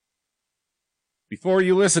Before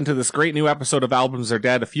you listen to this great new episode of Albums Are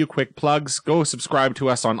Dead, a few quick plugs. Go subscribe to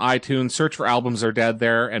us on iTunes, search for Albums Are Dead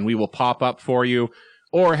there, and we will pop up for you.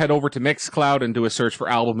 Or head over to Mixcloud and do a search for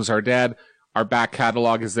Albums Are Dead. Our back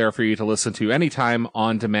catalog is there for you to listen to anytime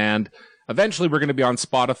on demand. Eventually, we're going to be on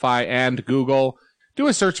Spotify and Google. Do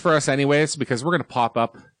a search for us anyways, because we're going to pop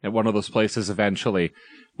up at one of those places eventually.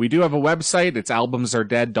 We do have a website. It's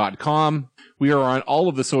albumsaredead.com. We are on all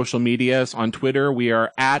of the social medias. On Twitter, we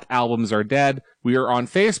are at Albums Are Dead. We are on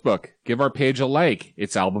Facebook. Give our page a like.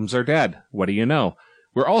 It's Albums Are Dead. What do you know?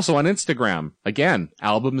 We're also on Instagram. Again,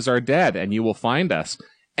 Albums Are Dead, and you will find us.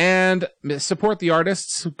 And support the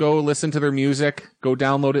artists. Go listen to their music. Go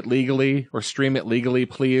download it legally or stream it legally,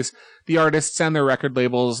 please. The artists and their record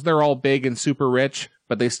labels, they're all big and super rich,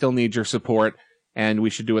 but they still need your support, and we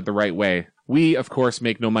should do it the right way. We, of course,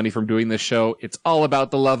 make no money from doing this show. It's all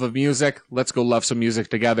about the love of music. Let's go love some music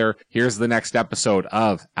together. Here's the next episode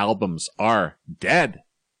of Albums Are Dead.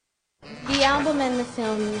 The album and the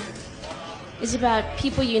film is about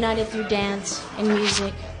people united through dance and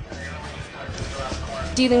music,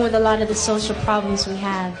 dealing with a lot of the social problems we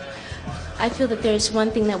have. I feel that there's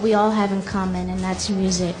one thing that we all have in common, and that's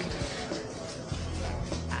music.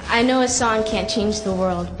 I know a song can't change the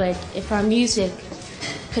world, but if our music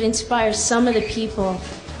could inspire some of the people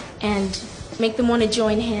and make them want to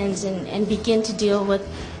join hands and begin to deal with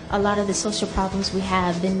a lot of the social problems we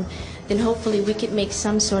have, then hopefully we could make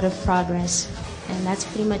some sort of progress. And that's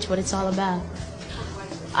pretty much what it's all about.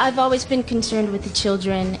 I've always been concerned with the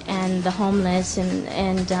children and the homeless and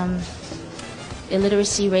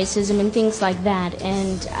illiteracy, racism, and things like that.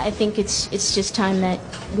 And I think it's just time that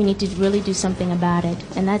we need to really do something about it.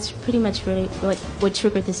 And that's pretty much really what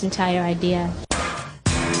triggered this entire idea.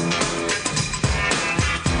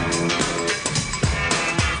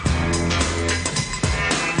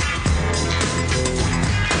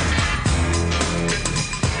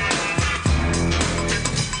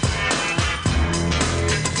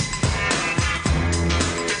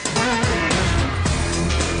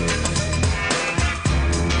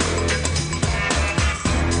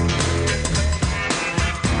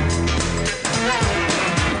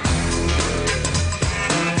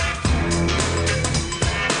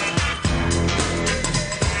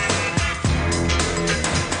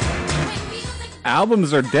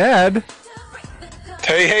 Albums Are Dead.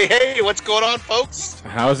 Hey, what's going on, folks?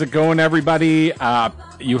 How's it going, everybody?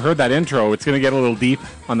 You heard that intro. It's going to get a little deep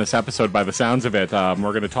on this episode by the sounds of it. We're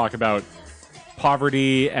going to talk about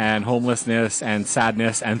poverty and homelessness and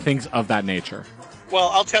sadness and things of that nature. Well,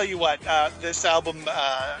 I'll tell you what, this album,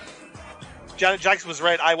 Janet Jackson was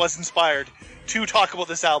right. I was inspired to talk about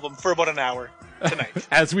this album for about an hour tonight.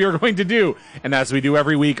 As we are going to do, and as we do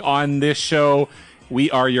every week on this show,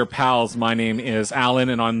 we are your pals. My name is Alan,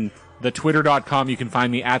 and on the twitter.com, you can find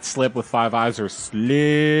me at Slip with 5 eyes or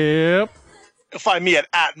Slip. You'll find me at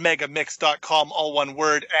megamix.com, all one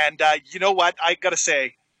word. And you know what? I got to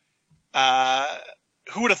say,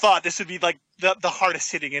 who would have thought this would be like the hardest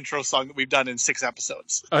hitting intro song that we've done in 6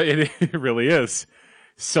 episodes? It really is.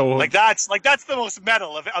 So that's the most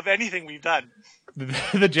metal of anything we've done.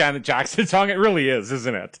 The Janet Jackson song, it really is,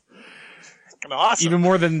 isn't it? Awesome. Even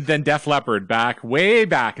more than Def Leppard way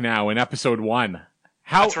back now in episode 1.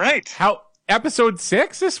 That's right. How episode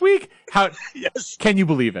 6 this week? How? Yes. Can you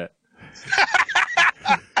believe it?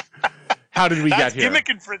 How did we get here? Gimmick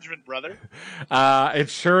infringement, brother.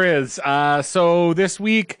 It sure is. So this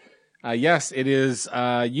week, yes, it is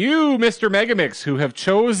you, Mr. Megamix, who have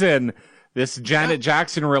chosen this Janet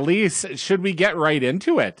Jackson release. Should we get right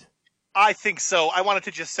into it? I think so. I wanted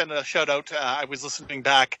to just send a shout out. I was listening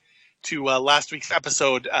back to last week's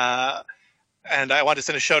episode, and I want to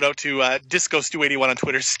send a shout out to Disco Stu 81 on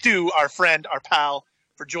Twitter. Stu, our friend, our pal,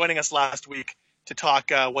 for joining us last week to talk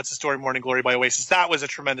What's the Story Morning Glory by Oasis. That was a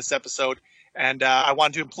tremendous episode, and I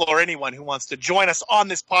want to implore anyone who wants to join us on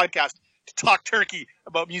this podcast to talk turkey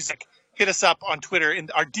about music, hit us up on Twitter,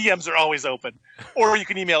 and our DMs are always open. Or you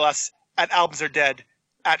can email us at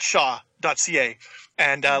albumsaredead@shaw.ca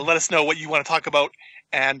and let us know what you want to talk about.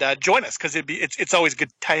 And join us, because it's always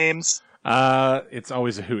good times. It's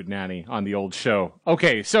always a hoot nanny on the old show.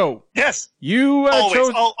 Okay, so yes, you always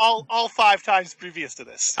chose all 5 times previous to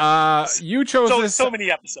this. You chose so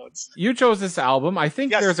many episodes. You chose this album. I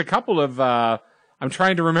think there's a couple of. I'm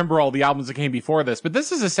trying to remember all the albums that came before this, but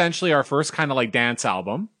this is essentially our first kind of like dance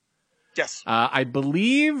album. Yes, I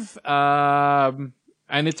believe.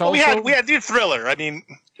 And it's also we had the Thriller. I mean,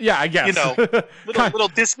 yeah, I guess little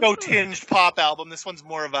disco tinged pop album. This one's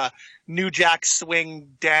more of a new jack swing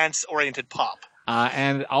dance oriented pop.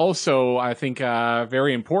 And also, I think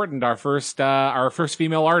very important, our first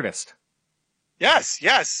female artist.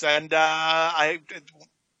 Yes, and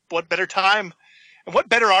what better time and what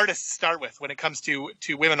better artist to start with when it comes to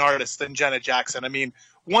women artists than Janet Jackson? I mean,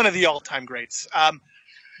 one of the all-time greats.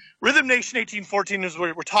 Rhythm Nation 1814 is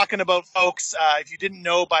what we're talking about, folks. If you didn't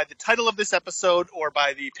know by the title of this episode or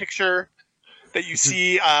by the picture that you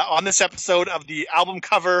see on this episode of the album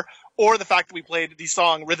cover, or the fact that we played the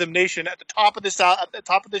song Rhythm Nation at the top of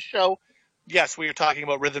this show, yes, we are talking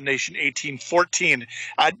about Rhythm Nation 1814.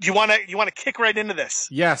 Do you want to kick right into this?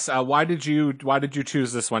 Yes. Why did you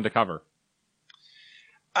choose this one to cover?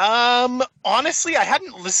 Honestly, I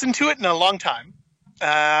hadn't listened to it in a long time,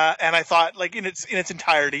 and I thought, like, in its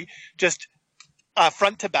entirety, just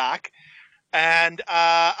front to back, and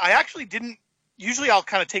I actually didn't. Usually, I'll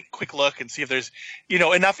kind of take a quick look and see if there's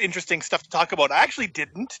enough interesting stuff to talk about. I actually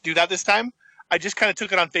didn't do that this time. I just kind of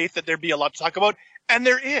took it on faith that there'd be a lot to talk about, and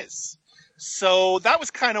there is. So that was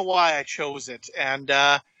kind of why I chose it, and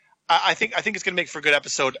I think it's going to make for a good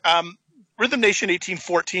episode. Rhythm Nation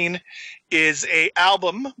 1814 is a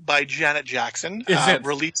album by Janet Jackson. Is it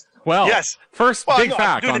released? Well, yes. First, big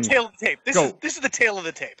fact. I'm doing the tail of the tape. This is the tail of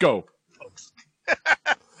the tape. Go, folks.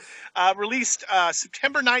 Released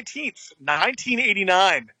September 19th,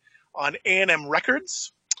 1989 on A&M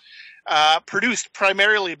Records. Produced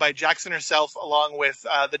primarily by Jackson herself, along with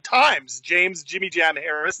the Times, James Jimmy Jam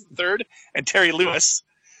Harris III, and Terry Lewis.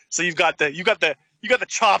 So you got the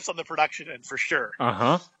chops on the production end for sure.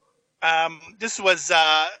 This was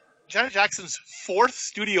Janet Jackson's fourth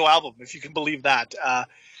studio album, if you can believe that.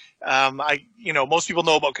 Most people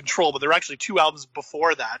know about Control, but there are actually two albums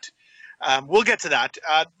before that. We'll get to that.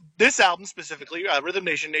 This album specifically, Rhythm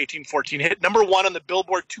Nation 1814, hit number one on the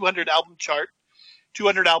Billboard 200 albums chart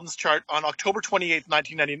on October 28th,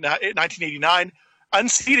 1989,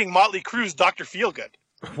 unseating Motley Crue's Dr. Feelgood.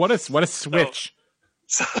 What a switch.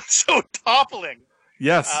 So toppling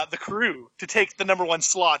yes, the Crew to take the number one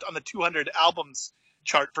slot on the 200 albums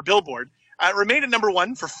chart for Billboard. It remained at number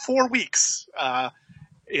one for 4 weeks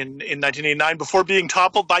in 1989 before being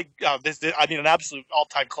toppled by an absolute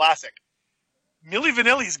all-time classic, Milli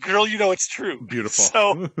Vanilli's "Girl, You Know It's True." Beautiful.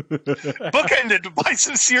 So bookended by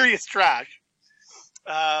some serious trash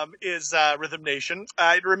is Rhythm Nation.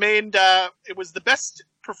 It remained. It was the best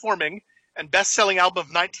performing and best-selling album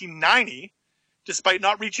of 1990, despite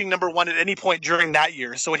not reaching number one at any point during that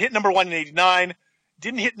year. So it hit number one in 89,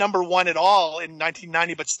 didn't hit number one at all in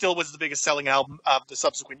 1990, but still was the biggest selling album of the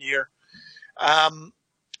subsequent year.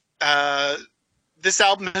 This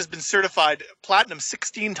album has been certified platinum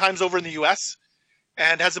 16 times over in the U.S.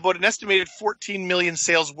 and has about an estimated 14 million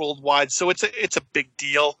sales worldwide. So it's a big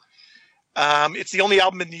deal. It's the only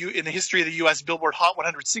album in the history of the U.S. Billboard Hot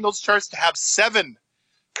 100 singles charts to have 7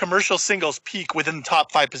 commercial singles peak within the top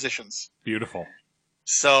 5 positions. Beautiful.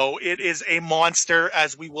 So it is a monster,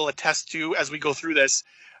 as we will attest to as we go through this.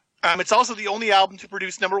 It's also the only album to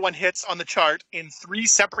produce number one hits on the chart in 3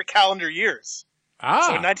 separate calendar years.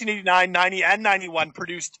 So in 1989, 90, and 91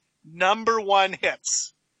 produced number one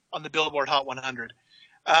hits on the Billboard Hot 100.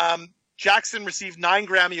 Jackson received 9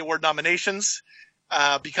 Grammy Award nominations,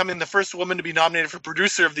 becoming the first woman to be nominated for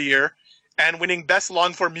Producer of the Year and winning Best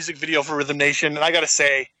Long-Form Music Video for Rhythm Nation. And I got to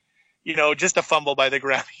say, just a fumble by the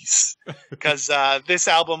Grammys, because this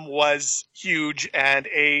album was huge and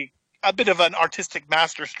a bit of an artistic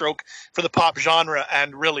masterstroke for the pop genre.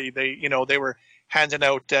 And really, they were handing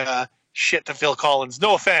out shit to Phil Collins.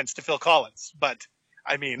 No offense to Phil Collins, but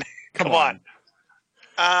I mean, come on.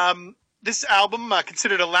 This album,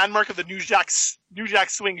 considered a landmark of the New Jack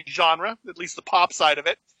Swing genre, at least the pop side of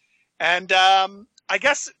it. And I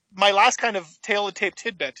guess my last kind of tail of the tape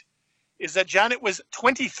tidbit is that Janet was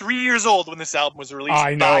 23 years old when this album was released.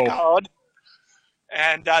 I know. By God.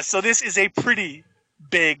 And so this is a pretty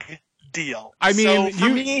big deal. I mean, so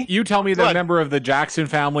you tell me that a member of the Jackson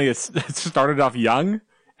family is started off young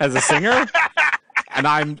as a singer, and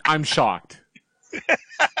I'm shocked.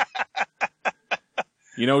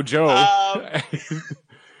 Joe.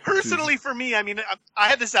 Personally, for me, I mean, I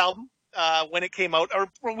had this album when it came out,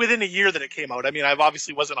 or within a year that it came out. I mean, I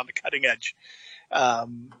obviously wasn't on the cutting edge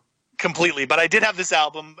completely, but I did have this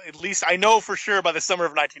album. At least I know for sure by the summer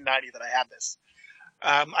of 1990 that I had this.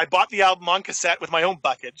 I bought the album on cassette with my own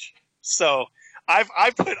buckage, so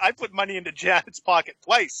I put money into Janet's pocket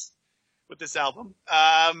twice with this album.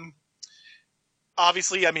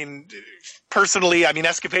 Obviously, I mean, personally, I mean,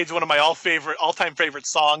 Escapade's one of my all-time favorite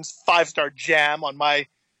songs. 5-star jam on my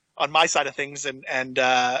side of things, and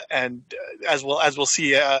as we'll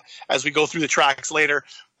see as we go through the tracks later.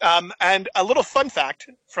 And a little fun fact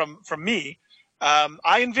from me,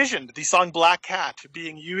 I envisioned the song Black Cat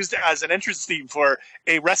being used as an entrance theme for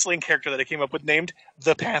a wrestling character that I came up with named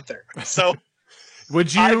The Panther. So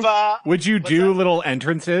Would you do that? little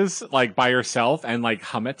entrances like by yourself and like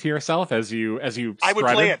hum it to yourself as you I would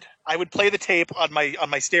play it. I would play the tape on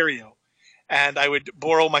my stereo, and I would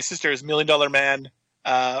borrow my sister's $1 Million Man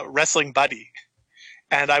wrestling buddy,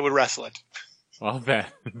 and I would wrestle it. Well, then.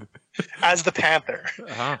 As the Panther.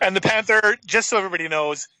 Uh-huh. And the Panther, just so everybody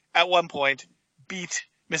knows, at one point beat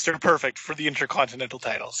Mr. Perfect for the Intercontinental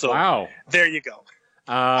title. So wow. There you go.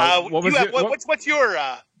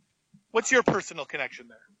 What's your personal connection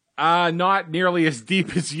there? Not nearly as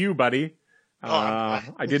deep as you, buddy.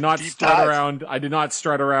 I did not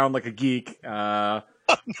strut around like a geek to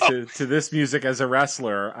this music as a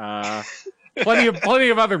wrestler. Plenty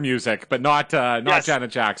of other music, but not yes.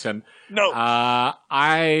 Janet Jackson. No.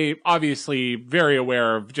 I obviously very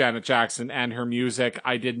aware of Janet Jackson and her music.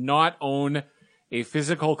 I did not own a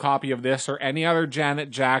physical copy of this or any other Janet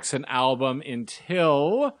Jackson album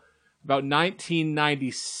until about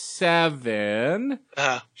 1997.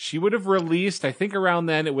 She would have released, I think around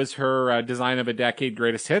then, it was her Design of a Decade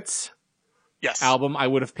Greatest Hits album. I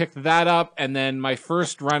would have picked that up, and then my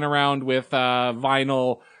first run around with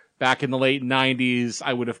vinyl back in the late 90s,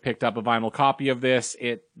 I would have picked up a vinyl copy of this.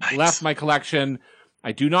 It left my collection.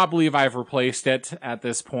 I do not believe I've replaced it at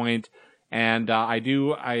this point. And I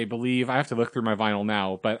believe, I have to look through my vinyl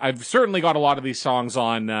now, but I've certainly got a lot of these songs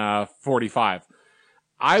on 45.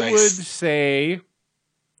 I would say,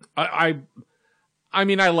 I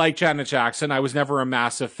mean, I like Janet Jackson. I was never a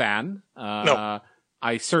massive fan. No.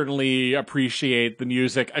 I certainly appreciate the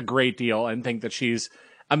music a great deal and think that she's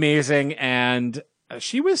amazing. And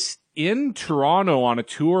she was in Toronto on a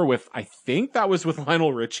tour with, I think that was with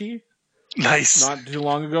Lionel Richie. Nice. Not too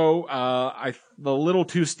long ago. The little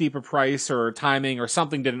too steep a price or timing or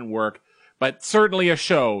something didn't work, but certainly a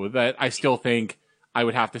show that I still think I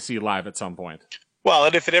would have to see live at some point. Well,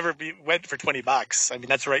 and if it ever went for $20, I mean,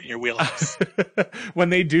 that's right in your wheelhouse. When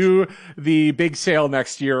they do the big sale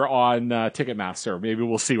next year on Ticketmaster, maybe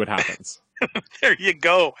we'll see what happens. There you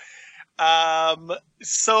go.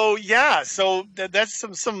 So that's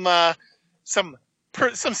some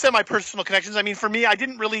semi-personal connections. I mean, for me,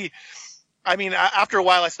 after a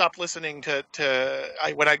while, I stopped listening once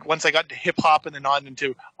I got into hip hop and then on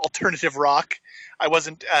into alternative rock. I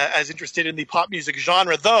wasn't as interested in the pop music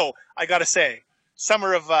genre, though. I gotta say,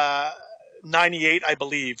 summer of '98, I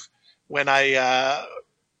believe, when I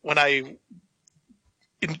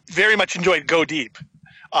very much enjoyed "Go Deep"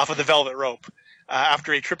 off of the Velvet Rope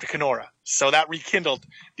after a trip to Kenora. So that rekindled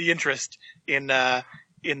the interest in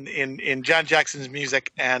Janet Jackson's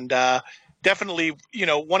music, and definitely,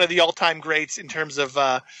 one of the all-time greats in terms of,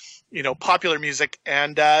 popular music.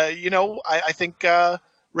 And, I think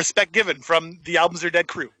respect given from the Albums Are Dead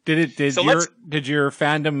crew. Did your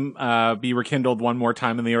fandom be rekindled one more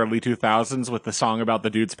time in the early 2000s with the song about the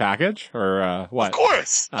Dude's Package? Or what? Of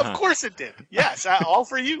course. Uh-huh. Of course it did. Yes, all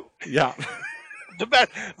for you. Yeah. The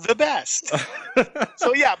best.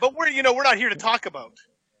 So, yeah, but we're not here to talk about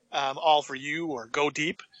All For You or Go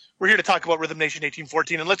Deep. We're here to talk about Rhythm Nation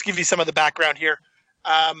 1814, and let's give you some of the background here.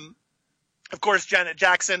 Of course, Janet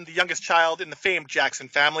Jackson, the youngest child in the famed Jackson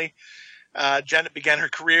family. Janet began her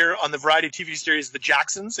career on the variety TV series The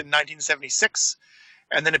Jacksons in 1976,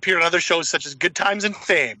 and then appeared on other shows such as Good Times and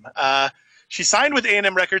Fame. She signed with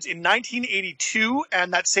A&M Records in 1982,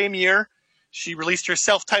 and that same year, she released her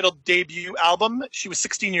self-titled debut album. She was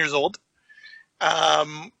 16 years old.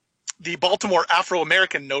 The Baltimore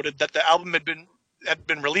Afro-American noted that the album had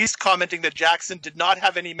been released, commenting that Jackson did not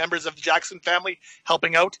have any members of the Jackson family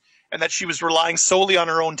helping out, and that she was relying solely on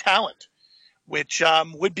her own talent, which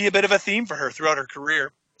would be a bit of a theme for her throughout her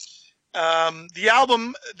career. The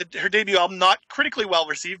album, her debut album, not critically well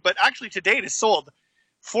received, but actually to date has sold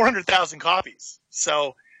 400,000 copies.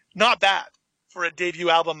 So not bad for a debut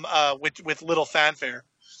album with little fanfare.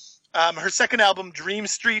 Her second album, Dream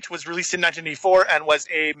Street, was released in 1984 and was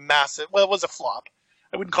it was a flop.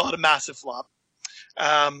 I wouldn't call it a massive flop.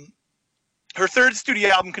 Her third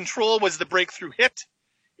studio album, Control, was the breakthrough hit.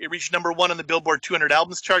 It reached number 1 on the Billboard 200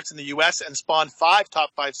 albums charts in the U.S. and spawned 5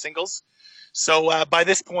 top 5 singles. So by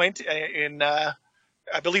this point, I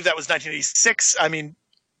believe that was 1986. I mean,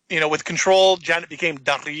 with Control, Janet became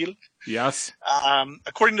Daryl. Yes.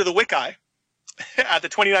 According to the Wiki, at the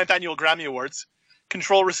 29th Annual Grammy Awards,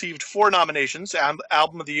 Control received 4 nominations: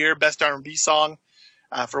 Album of the Year, Best R&B Song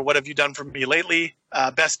for What Have You Done For Me Lately,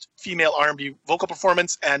 Best Female R&B Vocal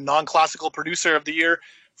Performance, and Non-Classical Producer of the Year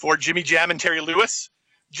for Jimmy Jam and Terry Lewis.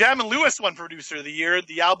 Jam and Lewis won Producer of the Year.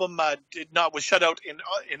 The album was shut out in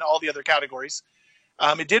all the other categories.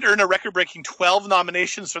 It did earn a record-breaking 12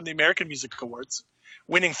 nominations from the American Music Awards,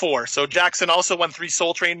 winning 4. So Jackson also won 3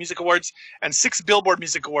 Soul Train Music Awards and 6 Billboard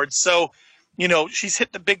Music Awards. So she's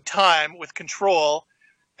hit the big time with Control,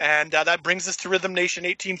 and that brings us to Rhythm Nation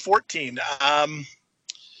 1814.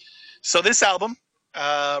 So this album,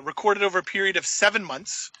 recorded over a period of 7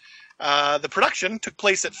 months, the production took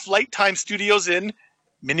place at Flight Time Studios in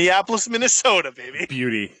Minneapolis, Minnesota, baby.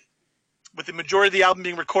 Beauty. With the majority of the album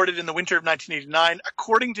being recorded in the winter of 1989.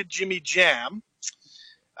 According to Jimmy Jam,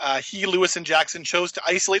 he, Lewis, and Jackson chose to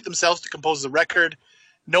isolate themselves to compose the record.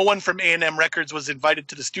 No one from A&M Records was invited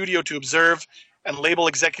to the studio to observe, and label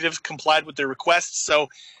executives complied with their requests. So,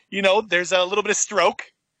 there's a little bit of stroke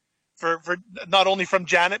for not only from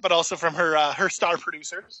Janet, but also from her star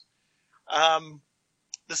producers.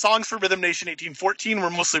 The songs for Rhythm Nation 1814 were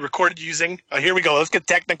mostly recorded using, here we go, let's get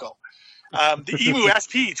technical, the EMU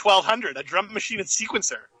SP 1200, a drum machine and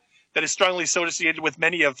sequencer that is strongly associated with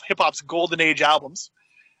many of hip-hop's golden age albums.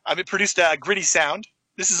 It produced a gritty sound.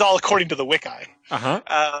 This is all according to the Wiki.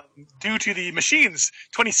 Due to the machine's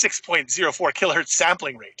 26.04 kilohertz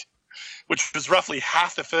sampling rate, which was roughly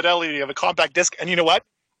half the fidelity of a compact disc. And you know what?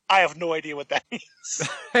 I have no idea what that means.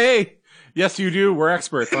 Hey, yes, you do. We're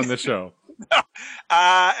experts on this show.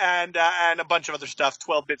 And a bunch of other stuff,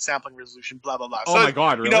 12-bit sampling resolution, blah, blah, blah. Oh, so, my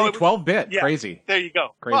God, really? 12-bit? Yeah, crazy. There you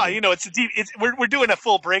go. Crazy. Well, we're doing a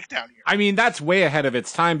full breakdown here. I mean, that's way ahead of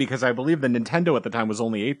its time because I believe the Nintendo at the time was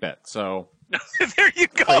only 8-bit, so... There you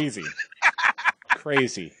go. Crazy.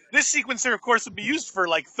 Crazy. This sequencer, of course, would be used for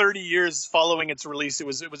like 30 years following its release. It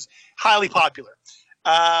was highly popular.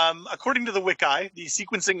 According to the Wiki, the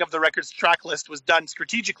sequencing of the record's track list was done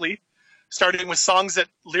strategically, starting with songs that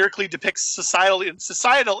lyrically depict societal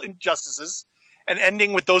injustices and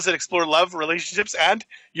ending with those that explore love, relationships, and,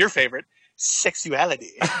 your favorite,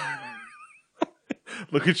 sexuality.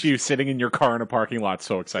 Look at you sitting in your car in a parking lot,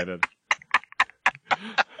 so excited.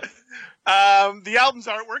 The album's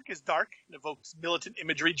artwork is dark and evokes militant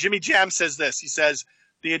imagery. Jimmy Jam says this. He says,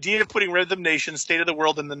 the idea of putting Rhythm Nation, State of the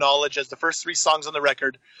World, and The Knowledge as the first 3 songs on the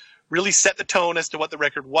record really set the tone as to what the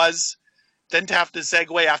record was. Then to have to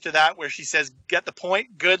segue after that where she says, get the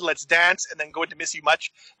point, good, let's dance, and then go into Miss You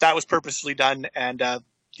Much. That was purposefully done. And,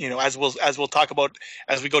 as we'll talk about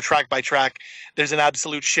as we go track by track, there's an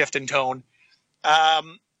absolute shift in tone. A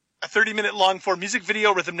 30-minute long-form music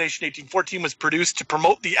video, Rhythm Nation 1814, was produced to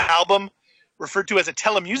promote the album, referred to as a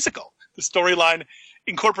telemusical. The storyline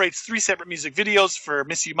incorporates 3 separate music videos for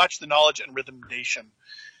Miss You Much, The Knowledge, and Rhythm Nation.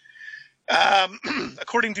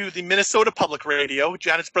 According to the Minnesota Public Radio,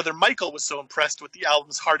 Janet's brother Michael was so impressed with the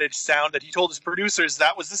album's hard-edged sound that he told his producers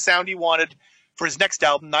that was the sound he wanted for his next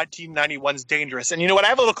album, 1991's Dangerous. And you know what? I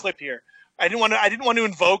have a little clip here. I didn't want to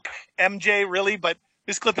invoke MJ really, but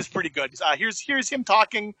this clip is pretty good. Here's him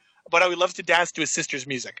talking about how he loves to dance to his sister's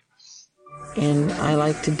music. And I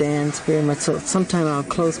like to dance very much. So sometimes I'll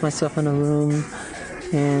close myself in a room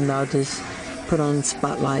and I'll just put on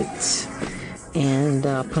spotlights and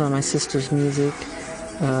put on my sister's music,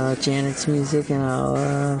 Janet's music, and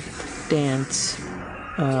I'll dance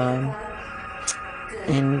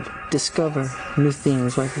and discover new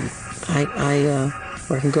things where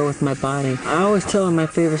I can go with my body. I always tell her my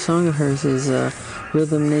favorite song of hers is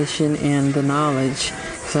Rhythm Nation and The Knowledge,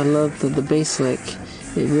 because I love the bass lick.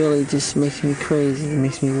 It really just makes me crazy. It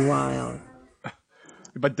makes me wild.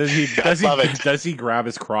 But does he grab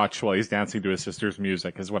his crotch while he's dancing to his sister's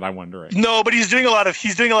music? Is what I'm wondering. No, but he's doing a lot of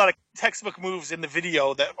textbook moves in the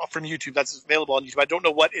video that from YouTube that's available on YouTube. I don't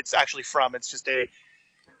know what it's actually from. It's just a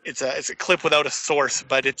clip without a source.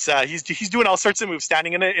 But it's he's doing all sorts of moves,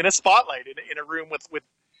 standing in a spotlight in a room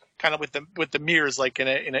with the mirrors like in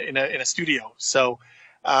a studio. So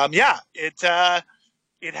it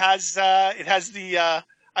has the.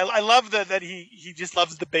 I love that he just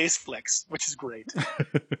loves the bass flicks, which is great.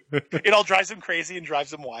 It all drives him crazy and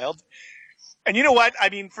drives him wild. And you know what? I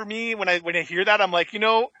mean, for me, when I hear that, I'm like,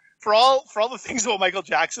 for all the things about Michael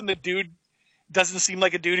Jackson, the dude doesn't seem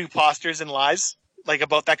like a dude who postures and lies like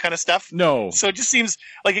about that kind of stuff. No. So it just seems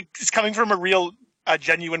like it's coming from a real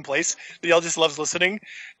genuine place that he all just loves listening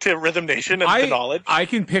to Rhythm Nation and The Knowledge. I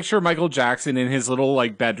can picture Michael Jackson in his little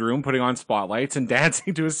bedroom putting on spotlights and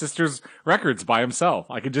dancing to his sister's records by himself.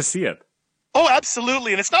 I could just see it. Oh,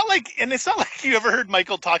 absolutely. And it's not like you ever heard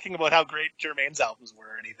Michael talking about how great Jermaine's albums were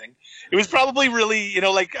or anything. It was probably really,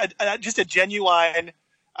 just a genuine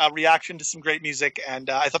reaction to some great music. And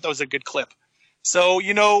I thought that was a good clip. So,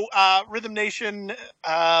 Rhythm Nation,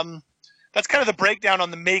 that's kind of the breakdown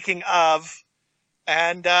on the making of.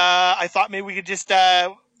 And I thought maybe we could just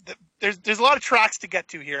there's a lot of tracks to get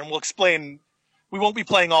to here, and we'll explain. We won't be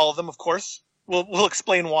playing all of them, of course. We'll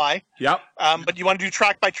explain why. Yep. But you want to do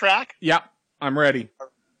track by track? Yep. I'm ready.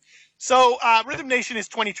 So Rhythm Nation is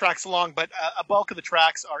 20 tracks long, but a bulk of the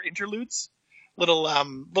tracks are interludes.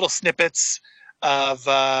 little snippets of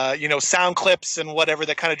sound clips and whatever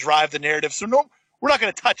that kind of drive the narrative. So no, we're not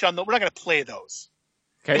going to touch on them. We're not going to play those.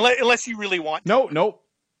 Okay. Unless you really want. No.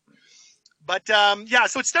 But so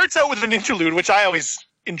it starts out with an interlude, which I always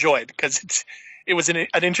enjoyed because it was an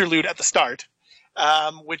interlude at the start,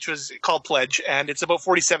 which was called Pledge, and it's about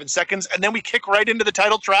 47 seconds, and then we kick right into the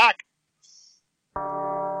title track.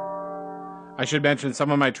 I should mention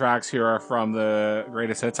some of my tracks here are from the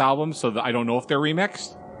Greatest Hits album, so I don't know if they're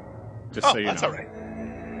remixed. Just so you know. That's all right.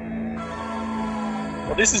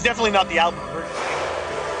 Well, this is definitely not the album version.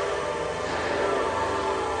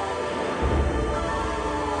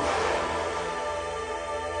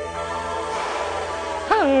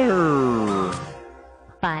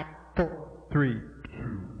 5, 4, 3, 2,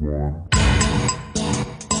 1.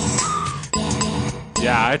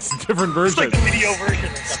 Yeah, it's a different version. It's like the video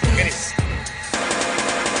version or something. Anyways.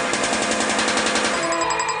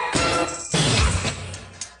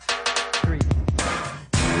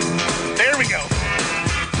 There we go.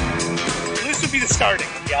 This would be the starting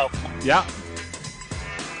of the album. Yeah.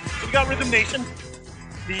 So we got Rhythm Nation,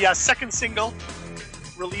 the second single,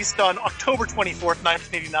 released on October 24th,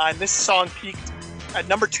 1989. This song peaked at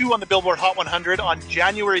number 2 on the Billboard Hot 100 on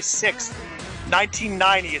January 6th,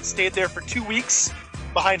 1990. It stayed there for 2 weeks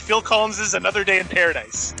behind Phil Collins' Another Day in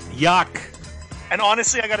Paradise. Yuck. And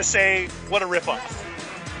honestly, I gotta say, what a ripoff.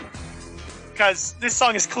 Because this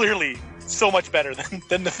song is clearly so much better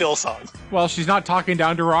than the Phil song. Well, she's not talking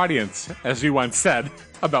down to her audience, as you once said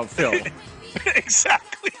about Phil.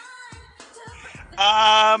 Exactly.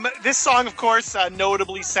 This song, of course,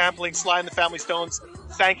 notably sampling Sly and the Family Stone's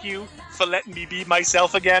Thank You for Letting Me Be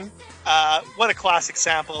Myself Again. What a classic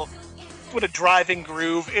sample. What a driving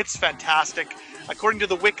groove. It's fantastic. According to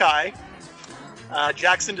the Wiki,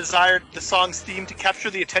 Jackson desired the song's theme to capture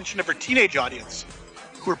the attention of her teenage audience,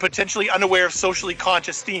 who were potentially unaware of socially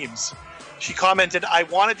conscious themes. She commented, "I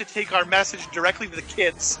wanted to take our message directly to the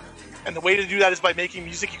kids, and the way to do that is by making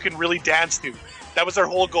music you can really dance to." That was our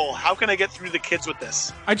whole goal. How can I get through the kids with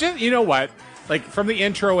this? You know what? Like, from the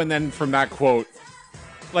intro and then from that quote,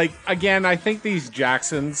 like, again, I think these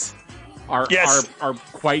Jacksons are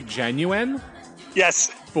quite genuine. Yes.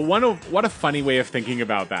 But what a funny way of thinking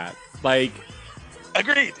about that. Like,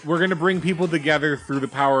 agreed. We're going to bring people together through the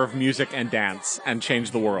power of music and dance and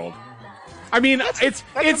change the world. I mean, it's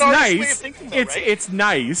nice. It's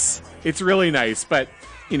nice. It's really nice. But,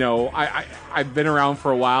 you know, I've been around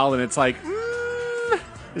for a while, and it's like,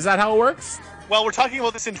 is that how it works? Well, we're talking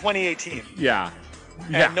about this in 2018. Yeah.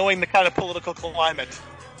 And knowing the kind of political climate,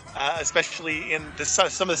 especially in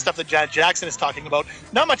some of the stuff that Janet Jackson is talking about,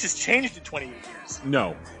 not much has changed in 28 years.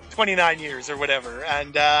 No. 29 years or whatever.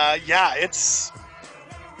 And I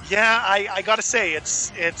gotta say, it's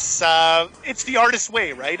the artist's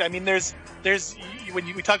way, right? I mean, there's when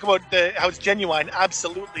we talk about how it's genuine,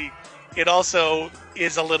 absolutely. It also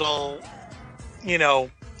is a little,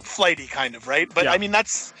 flighty kind of, right? But yeah. I mean,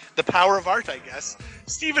 that's the power of art, I guess.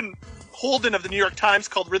 Stephen Holden of the New York Times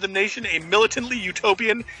called Rhythm Nation a militantly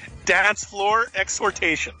utopian dance floor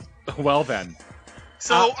exhortation. Well then.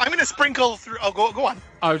 So I'm going to sprinkle through. Oh, go on.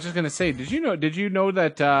 I was just going to say, did you know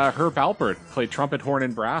that Herb Alpert played trumpet, horn,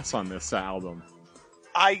 and brass on this album?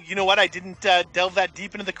 You know what? I didn't delve that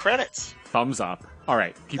deep into the credits. Thumbs up. All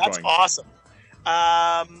right, keep going. That's awesome.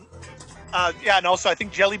 And also I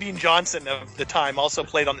think Jelly Bean Johnson of the time also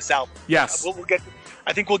played on this album. Yes.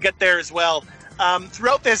 I think we'll get there as well.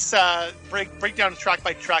 Throughout this breakdown track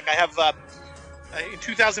by track, I have in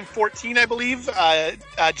 2014, I believe,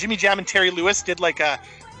 Jimmy Jam and Terry Lewis did like an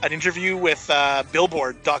interview with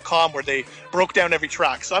Billboard.com where they broke down every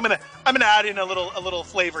track. So I'm gonna add in a little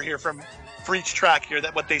flavor here for each track here,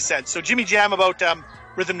 that what they said. So Jimmy Jam about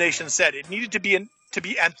Rhythm Nation said it needed to be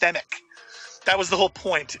anthemic. That was the whole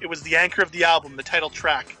point. It was the anchor of the album, the title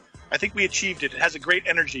track. I think we achieved it. It has a great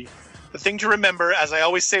energy. The thing to remember, as I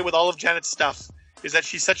always say with all of Janet's stuff, is that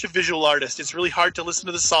she's such a visual artist. It's really hard to listen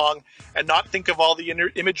to the song and not think of all the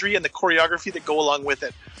imagery and the choreography that go along with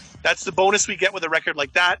it. That's the bonus we get with a record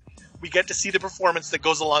like that. We get to see the performance that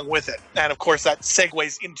goes along with it. And of course, that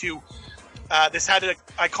segues into this had an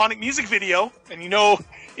iconic music video. And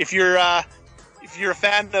if you're a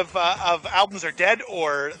fan of Albums Are Dead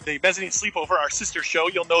or the Mezzanine Sleepover, our sister show,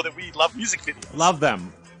 you'll know that we love music videos. Love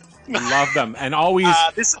them. Love them. And always,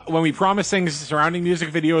 when we promise things surrounding music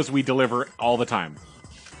videos, we deliver all the time.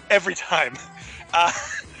 Every time.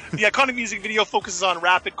 The iconic music video focuses on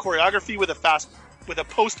rapid choreography with a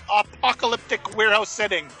post-apocalyptic warehouse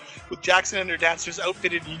setting, with Jackson and her dancers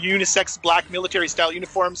outfitted in unisex black military-style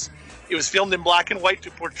uniforms. It was filmed in black and white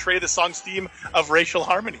to portray the song's theme of racial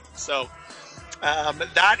harmony. So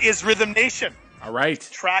that is Rhythm Nation. All right.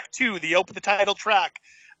 Track 2, the title track.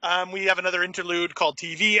 We have another interlude called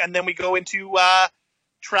TV, and then we go into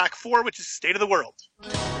track 4, which is State of the World.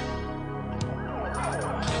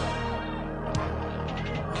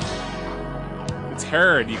 It's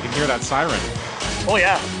heard. You can hear that siren. Oh,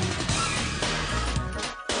 yeah.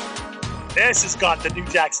 This has got the New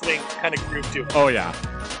Jack Swing kind of groove to it. Oh, yeah.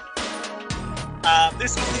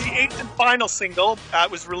 This was the 8th and final single. It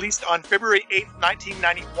was released on February 8th,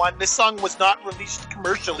 1991. This song was not released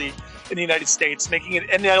commercially in the United States, making it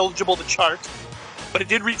ineligible to chart. But it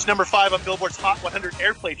did reach number 5 on Billboard's Hot 100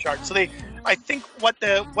 Airplay chart. So I think what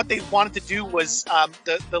they wanted to do was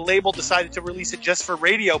the label decided to release it just for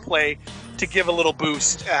radio play to give a little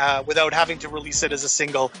boost without having to release it as a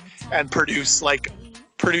single and produce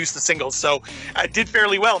the singles. So it did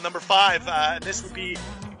fairly well, number 5. And this would be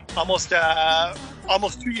almost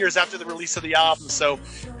 2 years after the release of the album. So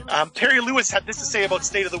Terry Lewis had this to say about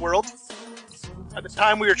State of the World. At the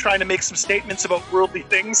time, we were trying to make some statements about worldly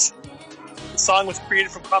things. The song was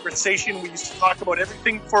created from conversation. We used to talk about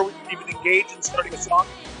everything before we could even engage in starting a song.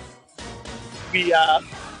 We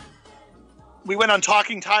went on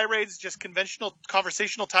talking tirades, just conventional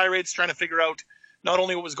conversational tirades, trying to figure out not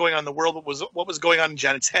only what was going on in the world, but what was going on in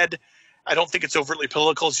Janet's head. I don't think it's overtly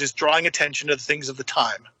political. It's just drawing attention to the things of the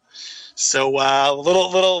time. So a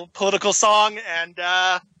little political song, and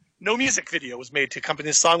no music video was made to accompany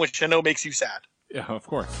this song, which I know makes you sad. Yeah, of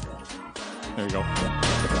course. There you go.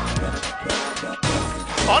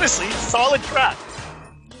 Honestly, solid track.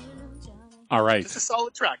 All right. Just a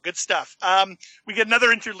solid track. Good stuff. We get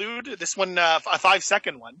another interlude. This one, a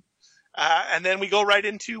 5-second one. And then we go right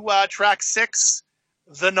into track 6,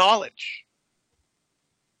 The Knowledge.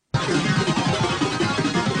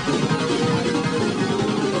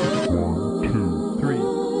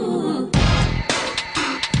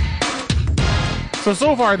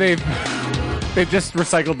 So far they've just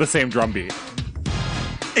recycled the same drum beat.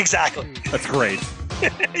 Exactly. That's great.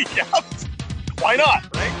 Yeah. Why not,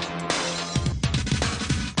 right?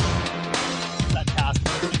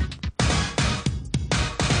 Fantastic.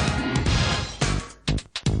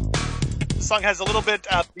 The song has a little bit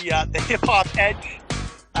of the hip-hop edge.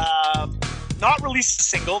 Not released a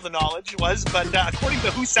single, The Knowledge was, but according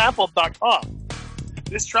to WhoSampled.com,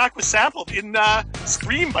 this track was sampled in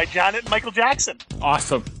Scream by Janet and Michael Jackson.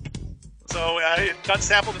 Awesome. So it got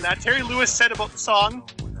sampled in that. Terry Lewis said about the song,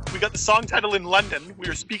 we got the song title in London. We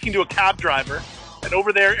were speaking to a cab driver. And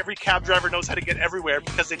over there, every cab driver knows how to get everywhere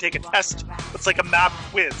because they take a test. It's like a map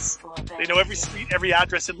quiz. They know every street, every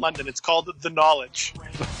address in London. It's called The Knowledge.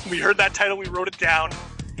 We heard that title, we wrote it down.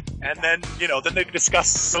 And then, then they discuss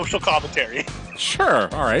social commentary.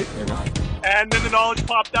 Sure. All right. And then The Knowledge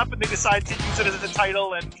popped up, and they decided to use it as a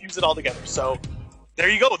title and fuse it all together. So there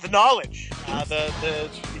you go, The Knowledge,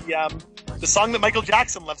 the song that Michael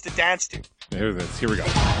Jackson loves to dance to. Here it is. Here we go.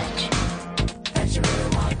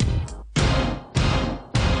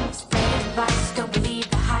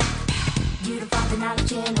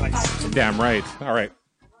 Nice. Damn right. All right.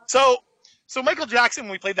 So Michael Jackson,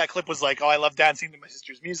 when we played that clip, was like, "Oh, I love dancing to my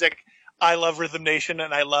sister's music. I love Rhythm Nation,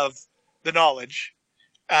 and I love The Knowledge."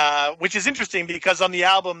 Which is interesting because on the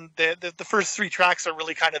album, the first 3 tracks are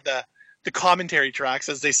really kind of the commentary tracks,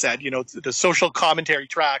 as they said, the social commentary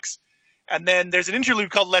tracks. And then there's an interlude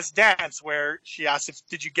called Let's Dance, where she asks,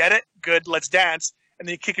 did you get it? Good, let's dance. And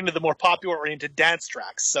then you kick into the more popular-oriented dance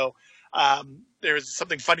tracks. So there's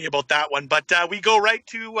something funny about that one. But we go right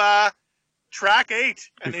to track 8,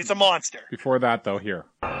 and it's a monster. Before that, though, here.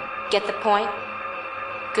 Get the point?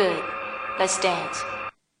 Good. Let's dance.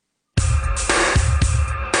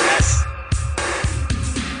 Yes.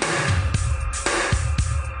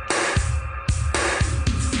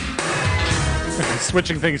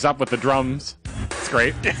 Switching things up with the drums. It's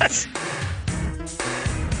great. Yes.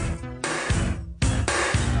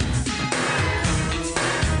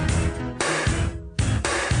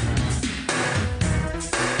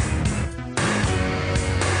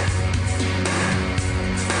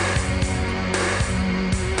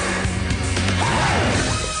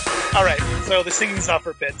 All right, so the singing's off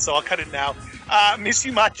for a bit, so I'll cut it now. Miss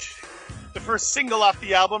You Much, the first single off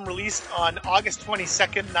the album, released on August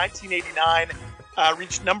 22nd, 1989,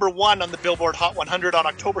 reached number 1 on the Billboard Hot 100 on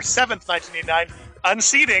October 7th, 1989,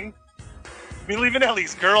 unseating Milli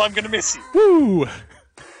Vanilli's Girl, I'm Gonna Miss You. Woo!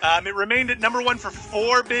 It remained at number 1 for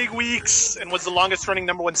 4 big weeks and was the longest-running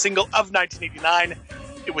number 1 single of 1989.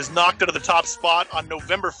 It was knocked out of the top spot on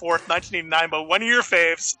November 4th, 1989 by one of your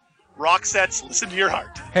faves, Roxette's Listen to Your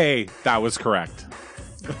Heart. Hey, that was correct.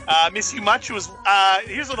 Miss You Much was,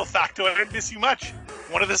 here's a little factoid, Miss You Much,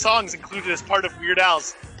 one of the songs included as part of Weird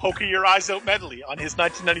Al's Poker Your Eyes Out medley on his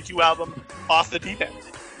 1992 album Off the Deep End.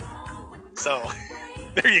 So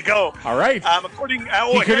there you go. All right. According,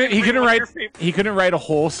 he couldn't write a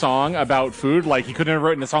whole song about food. Like he couldn't have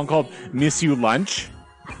written a song called "Miss You Lunch."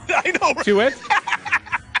 I know. To it.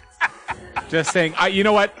 Just saying. You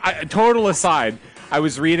know what? Total aside. I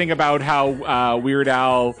was reading about how Weird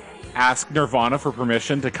Al asked Nirvana for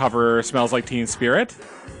permission to cover "Smells Like Teen Spirit."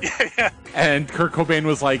 Yeah. And Kurt Cobain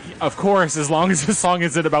was like, "Of course, as long as the song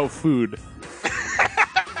isn't about food."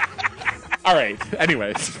 All right.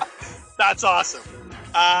 Anyways. That's awesome.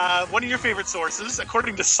 One of your favorite sources,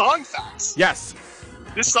 according to Song Facts. Yes.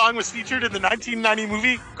 This song was featured in the 1990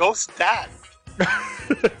 movie Ghost Dad.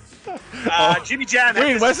 Jimmy Jam.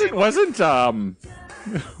 Wait,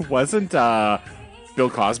 wasn't Bill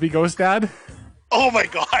Cosby Ghost Dad? Oh my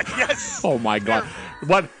God! Yes. Oh my God!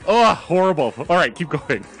 What? Oh, horrible! All right, keep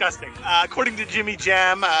going. Disgusting. According to Jimmy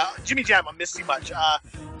Jam, I Miss You Much.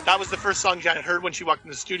 That was the first song Janet heard when she walked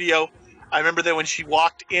in the studio. I remember that when she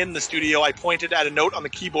walked in the studio, I pointed at a note on the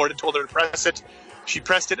keyboard and told her to press it. She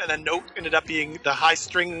pressed it, and the note ended up being the high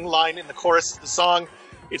string line in the chorus of the song.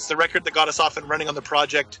 It's the record that got us off and running on the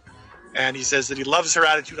project. And he says that he loves her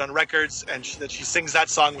attitude on records, and that she sings that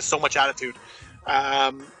song with so much attitude.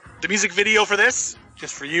 The music video for this,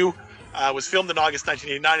 just for you, was filmed in August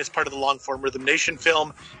 1989 as part of the long-form Rhythm Nation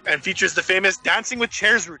film, and features the famous Dancing with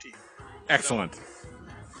Chairs routine. Excellent. So,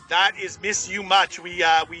 that is Miss You Much. We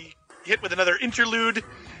hit with another interlude,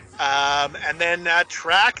 and then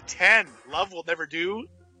track 10, Love Will Never Do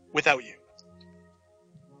Without You.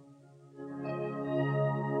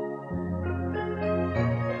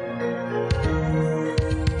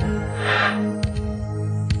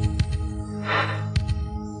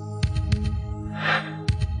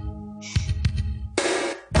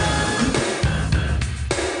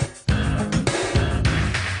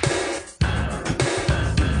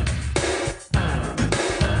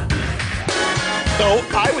 So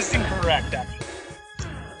I was incorrect, actually.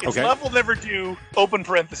 It's okay. Love Will Never Do, open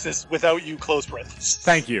parenthesis, Without You, close parenthesis.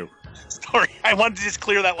 Thank you. Sorry, I wanted to just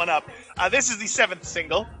clear that one up. This is the 7th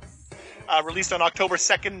single, released on October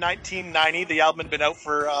 2nd, 1990. The album had been out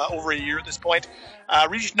for over a year at this point.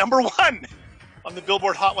 Reached number 1 on the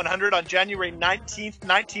Billboard Hot 100 on January 19th,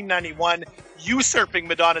 1991, usurping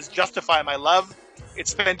Madonna's Justify My Love. It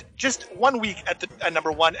spent just 1 week at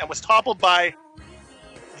number 1 and was toppled by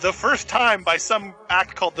the first time by some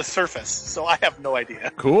act called The Surface. So I have no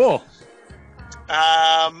idea. Cool.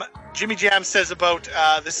 Jimmy Jam says about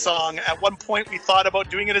this song, at one point we thought about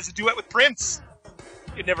doing it as a duet with Prince.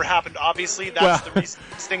 It never happened, obviously. That's the reason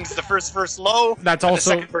it sings the first verse low and the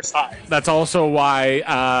second verse high. That's also why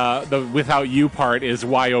the Without You part is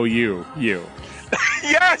Y-O-U. You.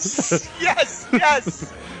 Yes! Yes!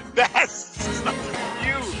 Yes! That's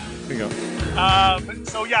you. There you go.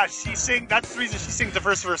 So yeah, that's the reason she sings the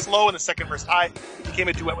first verse low and the second verse high. It became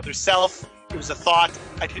a duet with herself. It was a thought.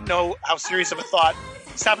 I didn't know how serious of a thought.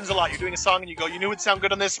 This happens a lot. You're doing a song and you go, you knew it would sound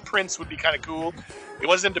good on this. Prince would be kind of cool. It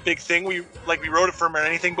wasn't a big thing. We wrote it for him or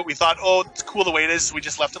anything, but we thought, oh, it's cool the way it is. So we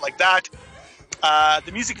just left it like that.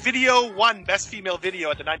 The music video won Best Female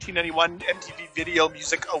Video at the 1991 MTV Video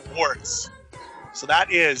Music Awards. So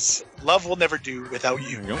that is Love Will Never Do Without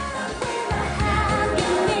You. There you go.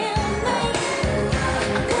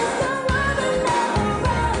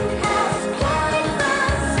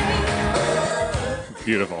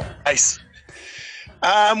 Beautiful. Nice.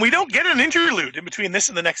 We don't get an interlude in between this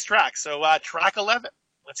and the next track. So track 11.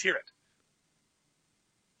 Let's hear it.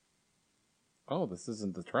 Oh, this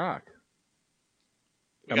isn't the track.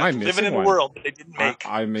 Am I missing Living in a world that they didn't make.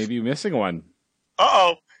 I may be missing one.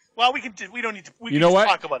 Uh-oh. Well, we don't need to. We can just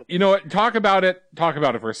talk about it. You know what? Talk about it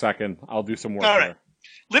for a second. I'll do some work. All right.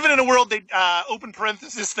 Living in a world they open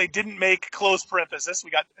parenthesis they didn't make close parenthesis. We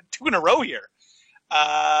got 2 in a row here.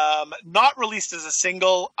 Not released as a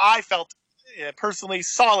single. I felt personally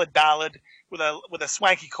solid ballad with a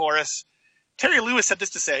swanky chorus. Terry Lewis had this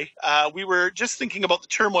to say: "We were just thinking about the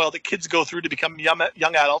turmoil that kids go through to become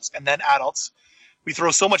young adults and then adults. We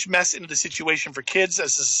throw so much mess into the situation for kids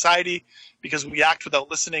as a society because we act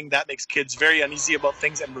without listening. That makes kids very uneasy about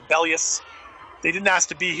things and rebellious. They didn't ask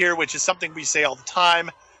to be here, which is something we say all the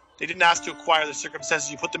time. They didn't ask to acquire the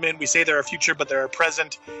circumstances you put them in. We say they're our future, but they're our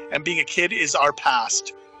present. And being a kid is our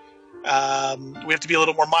past. We have to be a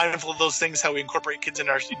little more mindful of those things, how we incorporate kids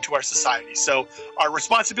into our society. So our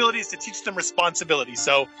responsibility is to teach them responsibility."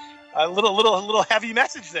 So a little heavy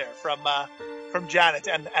message there from Janet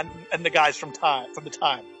and the guys from the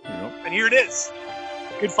time. Yep. And here it is.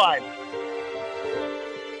 Good find.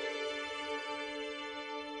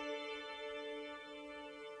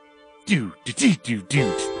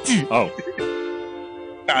 Oh.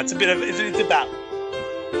 It's a bit of it's a ballad.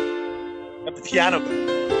 Got the piano going.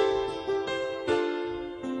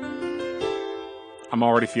 I'm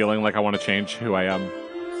already feeling like I want to change who I am.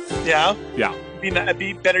 Yeah? Yeah.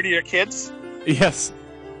 Be better to your kids? Yes.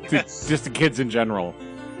 Yes. Just the kids in general.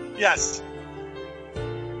 Yes.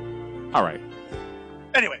 All right.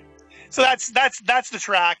 Anyway, so that's the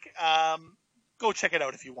track. Go check it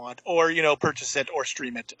out if you want, or purchase it or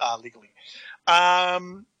stream it legally.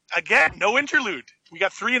 Again, no interlude. We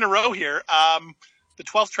got 3 in a row here. The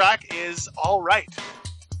 12th track is All Right.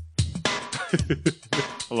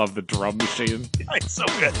 I love the drum machine. It's so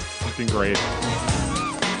good. Fucking great.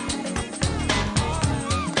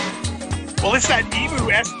 Well, it's that Emu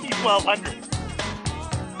ST1200.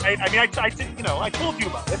 I told you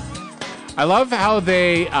about it. I love how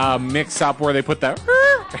they mix up where they put that.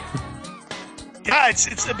 Yeah,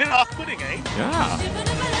 it's a bit off-putting, eh? Yeah.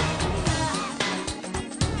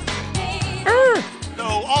 So,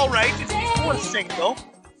 All Right is the 4th single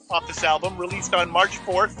off this album, released on March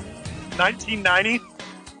 4th, 1990.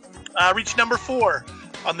 Reached number 4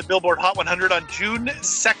 on the Billboard Hot 100 on June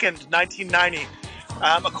 2nd, 1990.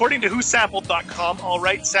 According to WhoSampled.com, All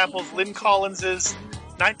Right samples Lynn Collins'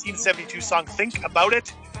 1972 song Think About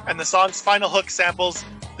It, and the song's final hook samples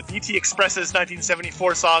the BT Express's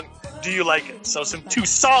 1974 song Do You Like It? So some 2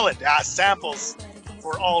 solid samples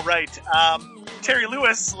for All Right. Terry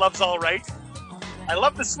Lewis loves All Right. I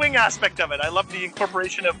love the swing aspect of it. I love the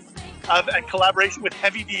incorporation of and collaboration with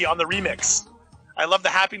Heavy D on the remix. I love the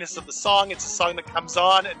happiness of the song. It's a song that comes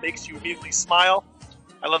on and makes you immediately smile.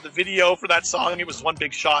 I love the video for that song. It was one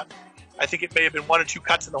big shot. I think it may have been 1 or 2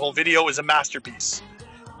 cuts in the whole video. It was a masterpiece.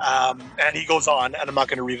 And he goes on, and I'm not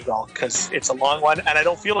going to read it all because it's a long one, and I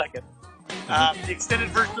don't feel like it. The extended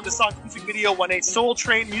version of the song's music video won a Soul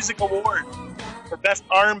Train Music Award for Best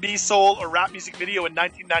R&B, Soul, or Rap Music Video in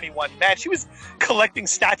 1991. Man, she was collecting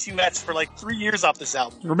statuettes for like 3 years off this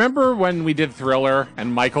album. Remember when we did Thriller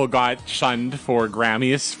and Michael got shunned for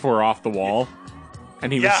Grammys for Off the Wall?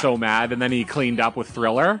 And he was so mad, and then he cleaned up with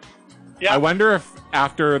Thriller? Yeah. I wonder if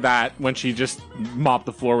after that, when she just mopped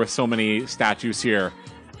the floor with so many statues here,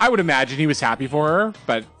 I would imagine he was happy for her,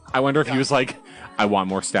 but I wonder if he was like, I want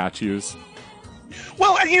more statues.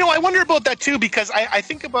 Well, I wonder about that too, because I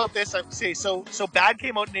think about this. I would say, so Bad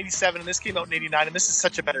came out in 87 and this came out in 89, and this is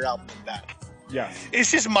such a better album than Bad. Yeah. It's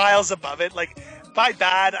just miles above it. Like, by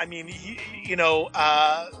Bad, I mean,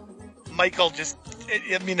 Michael just,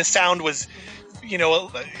 the sound was,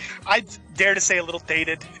 I'd dare to say a little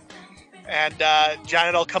dated. And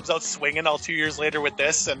Janet all comes out swinging all 2 years later with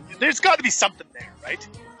this, and there's got to be something there, right?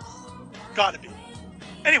 Got to be.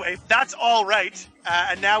 Anyway, that's All Right.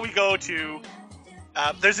 And now we go to,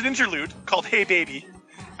 there's an interlude called Hey Baby.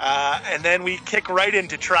 And then we kick right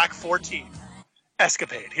into track 14,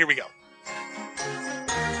 Escapade. Here we go.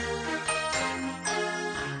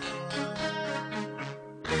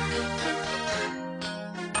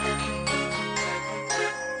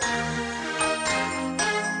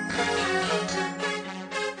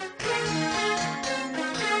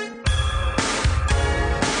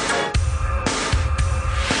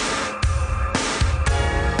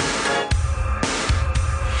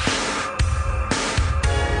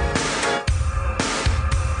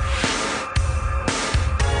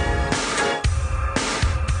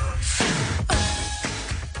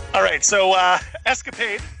 All right, so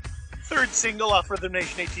Escapade, 3rd single off Rhythm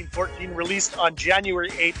Nation 1814, released on January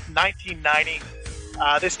 8th, 1990.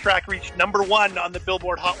 This track reached number 1 on the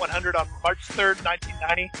Billboard Hot 100 on March 3rd,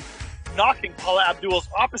 1990, knocking Paula Abdul's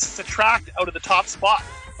Opposites Attract out of the top spot.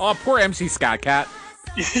 Oh, poor MC Scat Cat.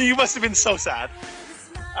 You must have been so sad.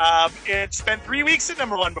 It spent 3 weeks at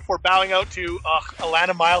number 1 before bowing out to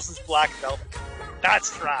Alana Miles' Black Velvet.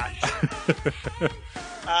 That's trash.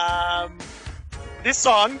 This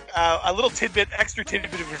song, a little extra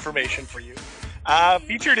tidbit of information for you,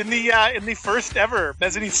 featured in the first ever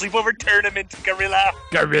Mezzanine Sleepover Tournament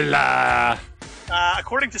Gorilla.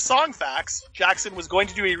 According to Songfacts, Jackson was going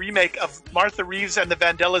to do a remake of Martha Reeves and the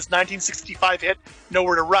Vandellas' 1965 hit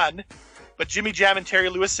Nowhere to Run, but Jimmy Jam and Terry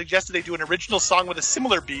Lewis suggested they do an original song with a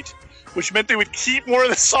similar beat, which meant they would keep more of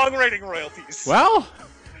the songwriting royalties. Well,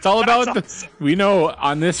 it's all about we know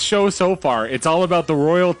on this show so far, it's all about the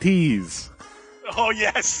royalties. Oh,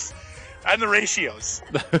 yes. And the ratios.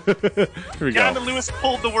 Here we Jam go. and Lewis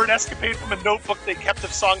pulled the word escapade from a notebook they kept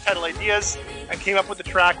of song title ideas and came up with the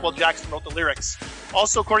track while Jackson wrote the lyrics.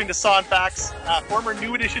 Also, according to Songfacts, former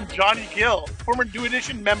New Edition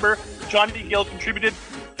member Johnny Gill contributed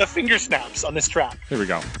the finger snaps on this track. Here we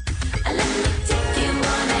go.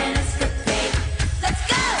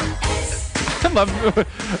 I love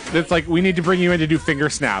it's like we need to bring you in to do finger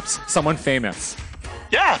snaps. Someone famous.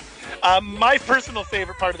 Yeah. My personal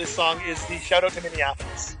favorite part of this song is the shout out to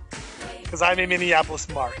Minneapolis, because I'm a Minneapolis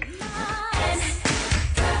mark.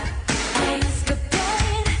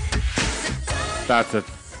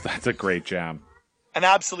 That's a great jam. An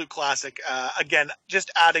absolute classic. Again,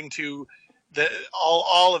 just adding to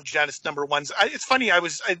all of Janet's number ones. It's funny.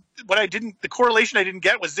 The correlation I didn't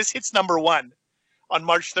get was this hits number one on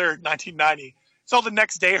March 3rd, 1990. So the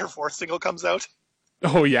next day her fourth single comes out.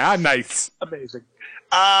 Oh yeah, nice. Amazing.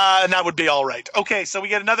 And that would be all right. Okay, so we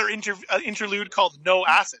get another interlude called No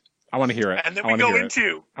Acid. I want to hear it. And then we go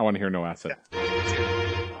into... I want to hear No Acid. Yeah.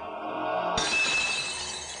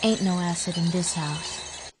 Ain't no acid in this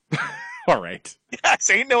house. All right. Yes,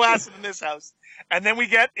 ain't no acid in this house. And then we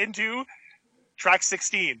get into track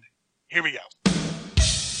 16. Here we go.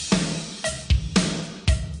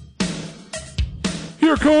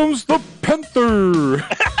 Here comes the Panther.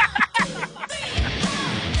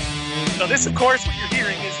 So this, of course, what you're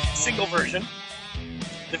hearing is the single version,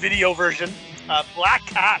 the video version, Black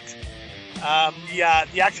Cat.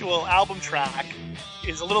 The actual album track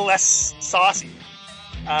is a little less saucy,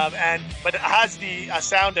 but it has the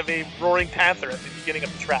sound of a roaring panther at the beginning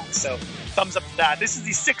of the track. So thumbs up to that. This is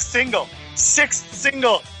the sixth single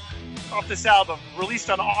off this album,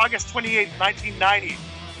 released on August 28th, 1990.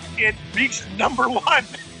 It reached number one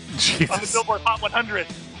on the Billboard Hot 100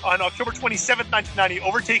 on October 27th, 1990,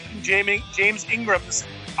 overtaking James Ingram's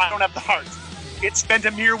I Don't Have the Heart. It spent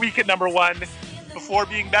a mere week at number one before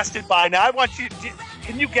being bested by... Now, I want you...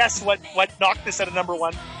 Can you guess what knocked this at a number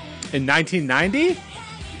one? In 1990?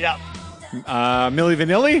 Yeah. Milli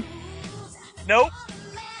Vanilli? Nope.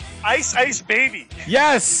 Ice Ice Baby.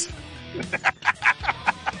 Yes!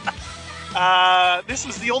 This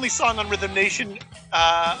was the only song on Rhythm Nation,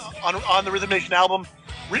 on the Rhythm Nation album,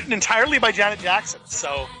 written entirely by Janet Jackson.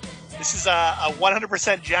 So this is a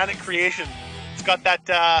 100% Janet creation. It's got that,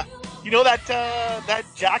 that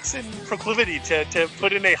Jackson proclivity to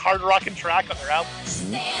put in a hard rockin' track on their albums.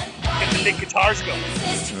 And the big guitars go.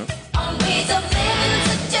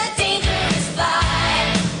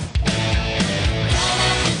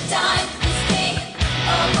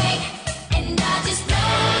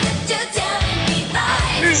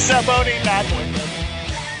 This is about a bad boy.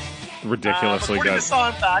 Ridiculously according good. to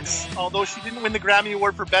Song Facts, although she didn't win the Grammy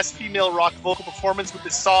Award for Best Female Rock Vocal Performance with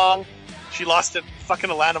this song, she lost to fucking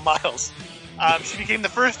Alana Miles. She became the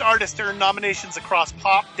first artist to earn nominations across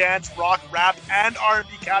pop, dance, rock, rap, and R&B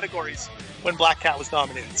categories when Black Cat was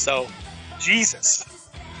nominated. So, Jesus.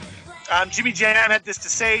 Jimmy Jam had this to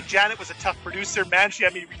say: Janet was a tough producer. Man, she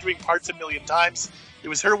had me redoing parts a million times. It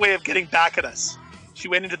was her way of getting back at us. She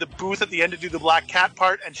went into the booth at the end to do the Black Cat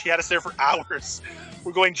part, and she had us there for hours.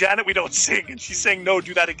 We're going, Janet, we don't sing. And she's saying, no,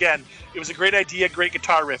 do that again. It was a great idea, great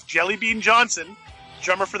guitar riff. Jelly Bean Johnson,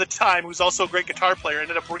 drummer for the time, who's also a great guitar player,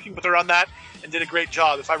 ended up working with her on that and did a great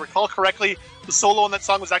job. If I recall correctly, the solo on that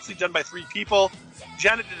song was actually done by 3 people.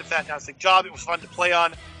 Janet did a fantastic job. It was fun to play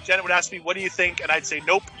on. Janet would ask me, what do you think? And I'd say,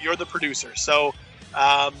 nope, you're the producer. So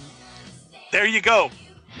there you go.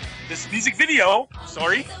 This music video,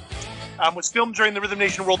 was filmed during the Rhythm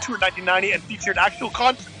Nation World Tour 1990 and featured actual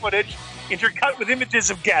concert footage intercut with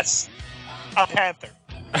images of guests. A panther.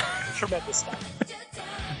 Tremendous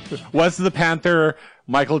stuff. Was the Panther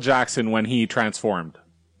Michael Jackson when he transformed?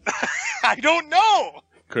 I don't know.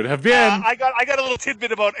 Could have been. I got a little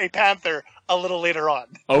tidbit about a panther a little later on.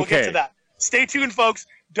 Okay. We'll get to that. Stay tuned, folks.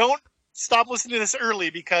 Don't stop listening to this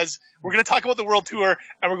early, because we're going to talk about the World Tour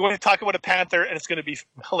and we're going to talk about a panther, and it's going to be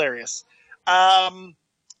hilarious.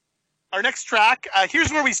 Our next track,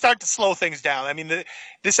 here's where we start to slow things down. I mean,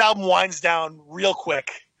 this album winds down real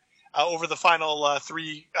quick over the final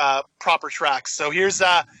 3 proper tracks. So here's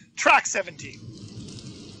track 17.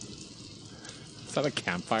 Is that a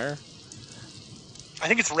campfire? I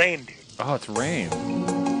think it's Rain, dude. Oh, it's Rain.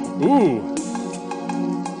 Ooh.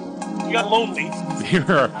 You got Lonely.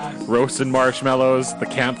 You're roasting marshmallows, the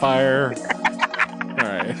campfire. All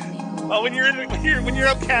right. Well, when you're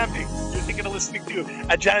out camping, you're thinking of listening to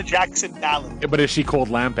a Janet Jackson ballad. But is she cold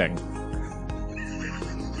lamping?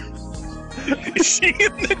 Is she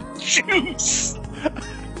in the juice?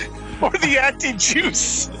 Or the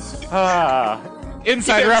anti-juice?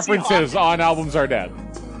 Inside references on Albums Are Dead.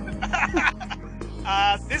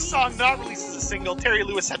 This song, not released as a single. Terry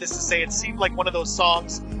Lewis had this to say: it seemed like one of those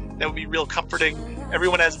songs that would be real comforting.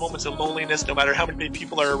 Everyone has moments of loneliness, no matter how many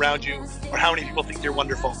people are around you or how many people think you're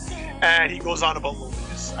wonderful. And he goes on about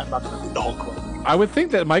loneliness. I'm not going to read the whole quote. I would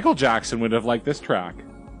think that Michael Jackson would have liked this track.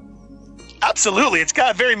 Absolutely. It's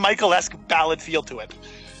got a very Michael-esque ballad feel to it.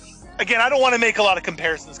 Again, I don't want to make a lot of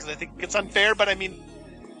comparisons because I think it's unfair, but I mean,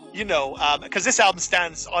 because this album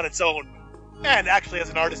stands on its own and actually as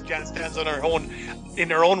an artist, Janet stands on her own in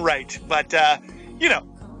her own right. But you know,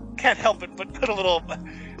 can't help it but put a little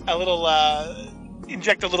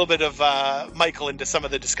inject a little bit of Michael into some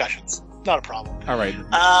of the discussions. Not a problem. All right.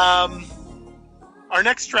 Our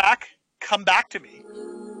next track, "Come Back to Me."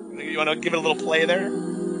 You want to give it a little play there?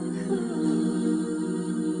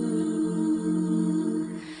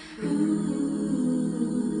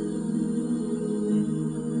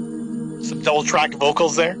 Some double track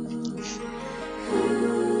vocals there.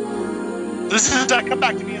 This is "Come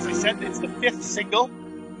Back to Me," as I said. It's the 5th single,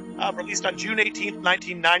 released on June 18th,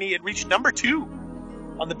 1990. It reached number 2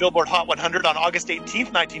 on the Billboard Hot 100 on August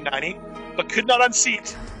 18th, 1990, but could not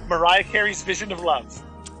unseat Mariah Carey's "Vision of Love."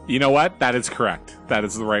 You know what? That is correct. That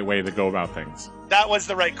is the right way to go about things. That was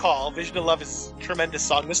the right call. "Vision of Love" is a tremendous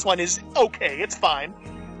song. This one is okay. It's fine.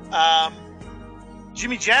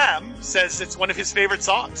 Jimmy Jam says it's one of his favorite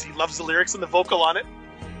songs. He loves the lyrics and the vocal on it.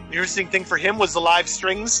 The interesting thing for him was the live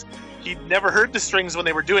strings. He'd never heard the strings when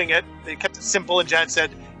they were doing it. They kept it simple, and Janet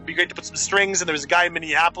said it'd be great to put some strings, and there was a guy in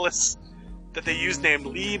Minneapolis that they used named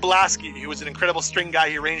Lee Blasky, who was an incredible string guy.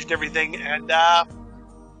 He arranged everything, and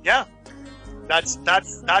yeah, that's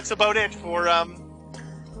about it for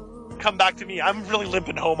 "Come Back to Me." I'm really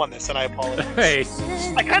limping home on this, and I apologize. Hey.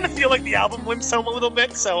 I kind of feel like the album limps home a little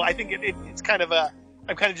bit, so I think it's kind of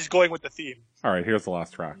I'm kind of just going with the theme. All right, here's the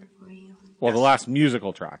last track. Well, the last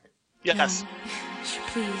musical track. Yes. No,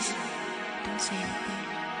 please, don't say anything.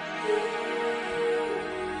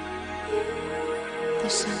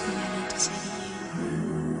 There's something I need to say to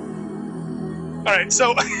you. All right,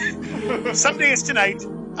 so "Someday Is Tonight."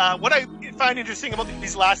 What I find interesting about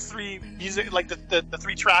these last three music, like the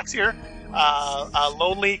 3 tracks here,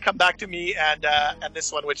 "Lonely," "Come Back to Me," and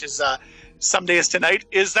this one, which is "Someday Is Tonight,"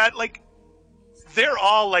 is that like they're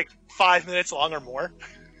all like 5 minutes long or more.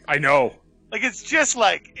 I know. Like it's just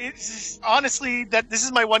honestly that this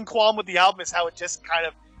is my one qualm with the album is how it just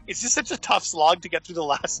it's just such a tough slog to get through the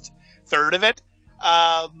last third of it.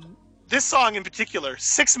 This song in particular,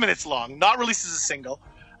 6 minutes long, not released as a single.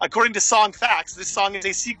 According to Song Facts, this song is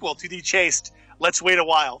a sequel to the chased "Let's Wait a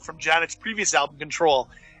While" from Janet's previous album, Control.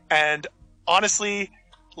 And honestly,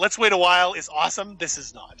 "Let's Wait a While" is awesome. This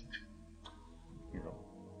is not.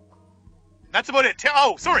 That's about it.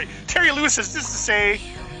 Oh, sorry. Terry Lewis says this to say,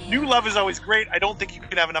 "New Love is always great. I don't think you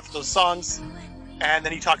can have enough of those songs." And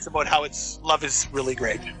then he talks about how love is really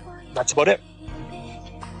great. That's about it.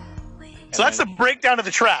 So that's the breakdown of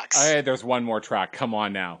the tracks. Hey, there's one more track. Come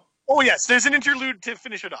on now. Oh, yes. There's an interlude to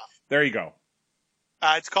finish it off. There you go.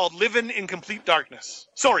 It's called "Livin' in Complete Darkness."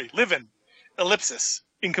 Sorry, "Livin', ellipsis,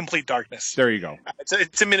 in Complete Darkness." There you go.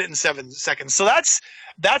 It's a minute and 7 seconds. So that's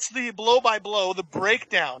the blow by blow, the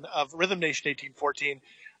breakdown of Rhythm Nation 1814.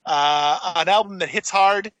 An album that hits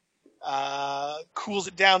hard, cools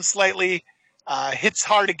it down slightly, hits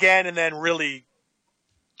hard again, and then really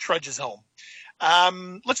trudges home.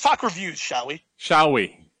 Let's talk reviews, shall we? Shall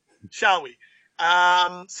we? Shall we?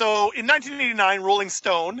 So in 1989, Rolling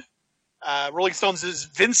Stone's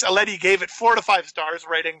Vince Aletti gave it 4 to 5 stars,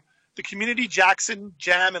 writing, "The community Jackson,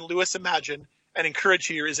 Jam, and Lewis imagine and encourage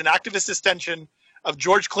here is an activist extension of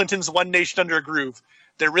George Clinton's One Nation Under a Groove.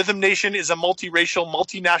 Their Rhythm Nation is a multiracial,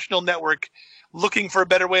 multinational network looking for a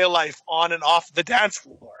better way of life on and off the dance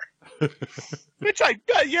floor." Which I'd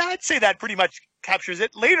say that pretty much captures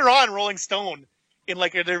it. Later on, Rolling Stone, in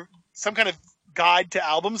like some kind of guide to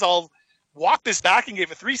albums, I'll walk this back and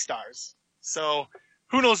gave it 3 stars. So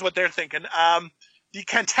who knows what they're thinking. The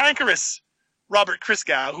cantankerous Robert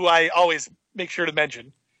Christgau, who I always make sure to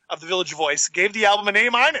mention, of the Village Voice, gave the album an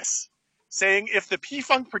A-, saying, "If the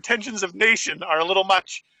P-Funk pretensions of Nation are a little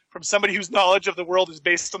much from somebody whose knowledge of the world is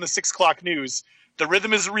based on the 6 o'clock news, the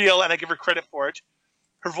rhythm is real and I give her credit for it.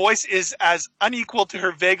 Her voice is as unequal to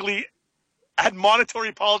her vaguely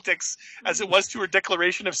admonitory politics as it was to her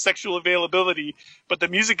declaration of sexual availability, but the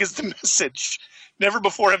music is the message. Never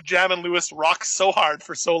before have Jam and Lewis rocked so hard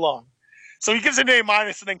for so long." So he gives it an A-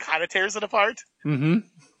 and then kind of tears it apart.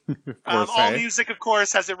 Mm-hmm. All Music, of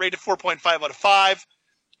course, has it rated 4.5 out of 5.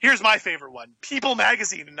 Here's my favorite one. People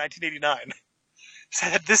Magazine in 1989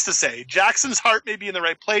 had this to say: "Jackson's heart may be in the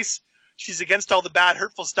right place. She's against all the bad,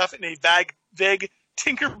 hurtful stuff in a vague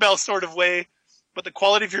Tinkerbell sort of way, but the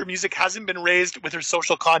quality of her music hasn't been raised with her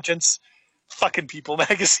social conscience." Fucking People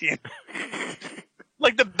Magazine.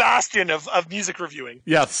 Like the bastion of music reviewing.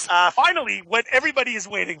 Yes. Finally, what everybody is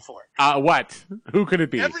waiting for. What? Who could it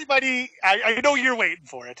be? Everybody, I know you're waiting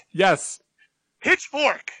for it. Yes.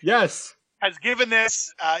 Pitchfork Yes. has given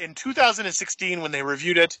this, in 2016 when they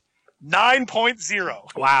reviewed it,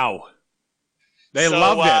 9.0. Wow. They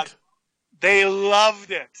loved it. They loved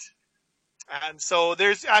it. And so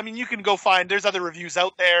you can go there's other reviews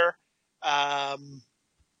out there.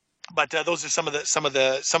 But those are some of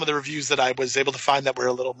the reviews that I was able to find that were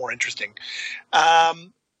a little more interesting.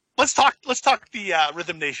 Let's talk the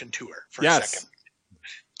Rhythm Nation tour for a second.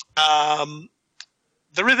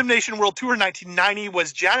 The Rhythm Nation World Tour 1990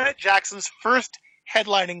 was Janet Jackson's first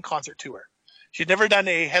headlining concert tour. She'd never done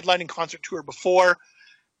a headlining concert tour before.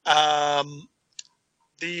 I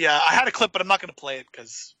had a clip, but I'm not going to play it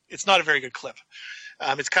because it's not a very good clip.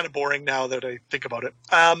 It's kind of boring now that I think about it.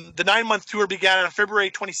 The 9-month tour began on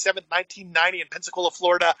February 27th, 1990 in Pensacola,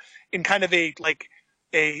 Florida, in kind of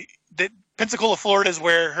Pensacola, Florida is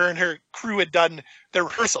where her and her crew had done their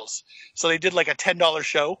rehearsals. So they did like a $10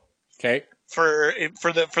 show. Okay. For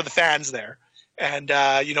the fans there, and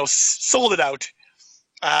sold it out.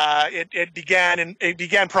 It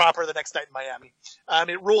began proper the next night in Miami.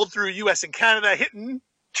 It rolled through U.S. and Canada, hitting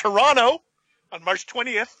Toronto on March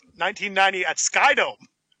 20th, 1990 at Skydome.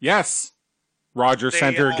 Yes, Rogers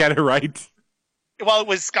Center. Get it right. Well, it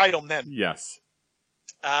was Skydome then. Yes.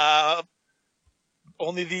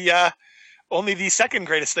 Only the second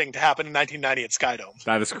greatest thing to happen in 1990 at Skydome.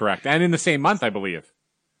 That is correct, and in the same month, I believe.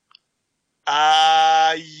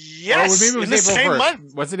 Yes. Maybe it was April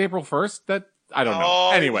 1st. Was it April 1st? I don't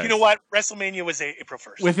know. Anyway, you know what? WrestleMania was April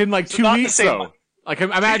 1st. Within like 2 weeks, though. Month. Like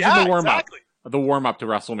imagine the warm up. Exactly. The warm up to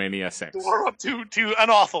WrestleMania 6. The warm up to an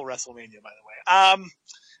awful WrestleMania, by the way.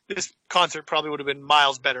 This concert probably would have been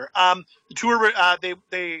miles better. The tour,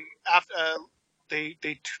 they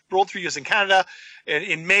rolled through US and Canada.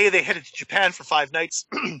 In May, they headed to Japan for 5 nights.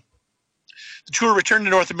 The tour returned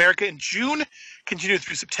to North America in June, continued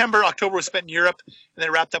through September. October was spent in Europe, and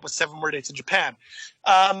then wrapped up with 7 more dates in Japan.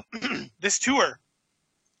 This tour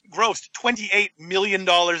grossed $28 million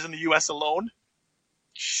in the U.S. alone.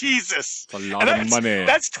 Jesus. That's a lot of money.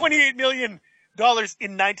 That's $28 million in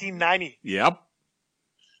 1990. Yep.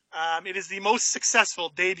 It is the most successful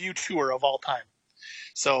debut tour of all time.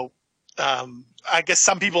 So I guess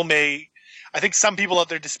I think some people out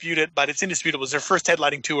there dispute it, but it's indisputable. It was their first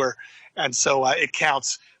headlining tour, and so it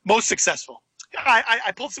counts. Most successful.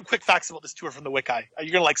 I pulled some quick facts about this tour from the Wiki.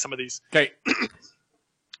 You're going to like some of these. Okay.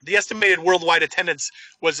 The estimated worldwide attendance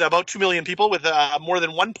was about 2 million people, with more than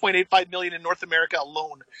 1.85 million in North America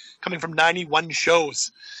alone, coming from 91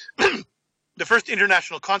 shows. The first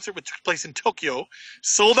international concert, which took place in Tokyo,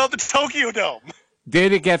 sold out the Tokyo Dome.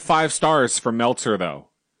 Did it get 5 stars from Meltzer, though?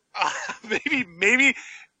 Maybe.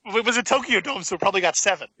 It was a Tokyo Dome, so it probably got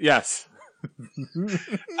 7. Yes.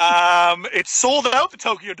 It sold out the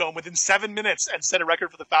Tokyo Dome within 7 minutes and set a record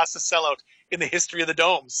for the fastest sellout in the history of the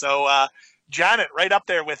Dome. So Janet, right up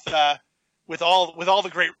there with all the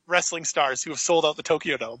great wrestling stars who have sold out the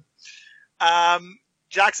Tokyo Dome.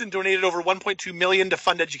 Jackson donated over $1.2 million to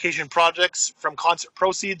fund education projects from concert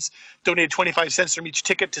proceeds. Donated 25 cents from each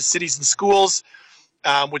ticket to cities and schools,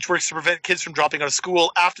 which works to prevent kids from dropping out of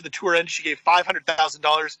school. After the tour ended, she gave $500,000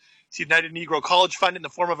 to the United Negro College Fund in the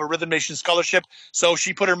form of a Rhythm Nation scholarship. So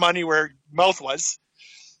she put her money where her mouth was,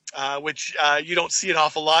 which you don't see an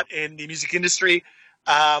awful lot in the music industry.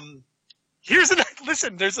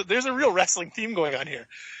 Listen, there's a real wrestling theme going on here.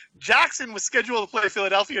 Jackson was scheduled to play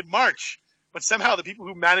Philadelphia in March, but somehow the people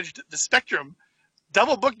who managed the Spectrum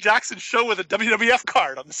double booked Jackson's show with a WWF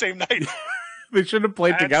card on the same night. They should have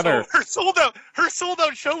played together. So her sold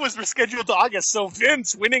out show was rescheduled to August. So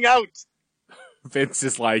Vince winning out. Vince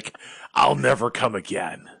is like, I'll never come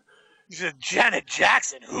again. He said, Janet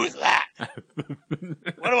Jackson, who's that?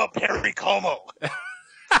 What about Perry Como?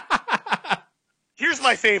 Here's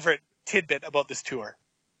my favorite tidbit about this tour.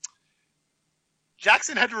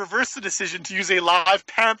 Jackson had to reverse the decision to use a live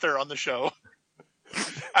panther on the show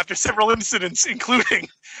after several incidents, including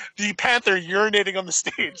the panther urinating on the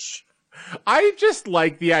stage. I just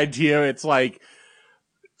like the idea. It's like,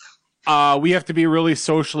 we have to be really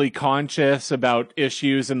socially conscious about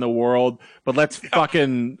issues in the world, but let's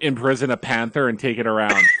fucking imprison a panther and take it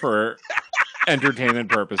around for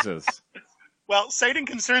entertainment purposes. Well, citing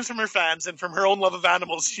concerns from her fans and from her own love of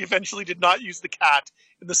animals, she eventually did not use the cat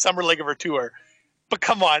in the summer leg of her tour. But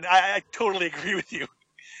come on, I totally agree with you.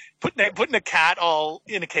 Putting a cat all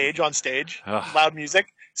in a cage on stage, loud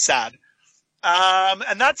music, sad.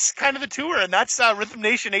 And that's kind of the tour, and that's Rhythm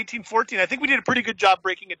Nation 1814. I think we did a pretty good job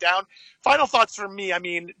breaking it down. Final thoughts from me. I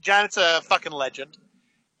mean, Janet's a fucking legend.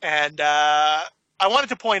 And I wanted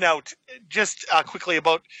to point out just quickly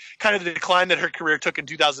about kind of the decline that her career took in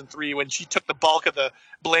 2003 when she took the bulk of the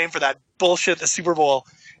blame for that bullshit at the Super Bowl,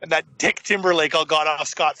 and that Dick Timberlake all got off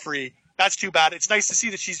scot-free. That's too bad. It's nice to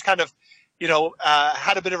see that she's kind of,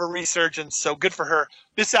 had a bit of a resurgence, so good for her.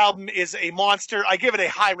 This album is a monster. I give it a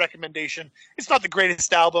high recommendation. It's not the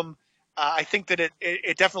greatest album I think that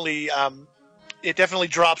it definitely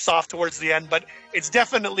drops off towards the end, but it's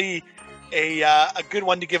definitely a good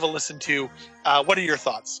one to give a listen to. What are your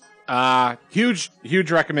thoughts?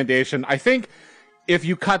 Huge recommendation. I think if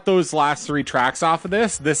you cut those last 3 tracks off of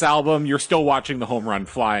this album, you're still watching the home run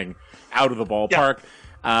flying out of the ballpark.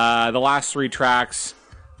 Yeah. The last 3 tracks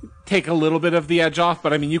take a little bit of the edge off,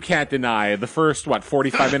 but I mean, you can't deny the first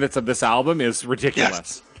 45 minutes of this album is ridiculous.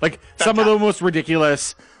 Yes. Like some of the most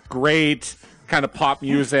ridiculous, great kind of pop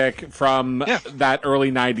music from that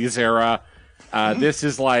early 90s era. This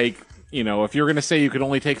is like, you know, if you're going to say you could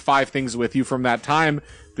only take 5 things with you from that time,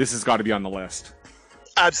 this has got to be on the list.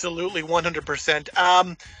 Absolutely,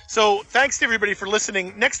 100%. So thanks to everybody for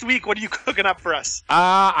listening. Next week, what are you cooking up for us?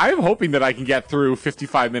 I'm hoping that I can get through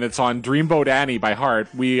 55 minutes on Dreamboat Annie by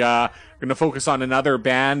heart. We are going to focus on another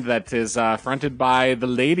band that is fronted by the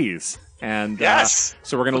Ladies. And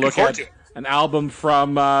so we're going to look at an album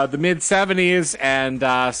from the mid-'70s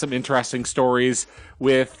and some interesting stories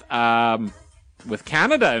with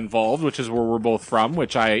Canada involved, which is where we're both from,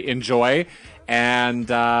 which I enjoy,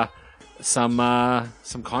 and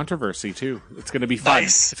some controversy too. It's going to be fun.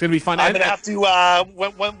 Nice. It's going to be fun. I'm going to have to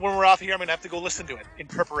when we're off here, I'm going to have to go listen to it in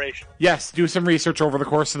preparation. Yes, do some research over the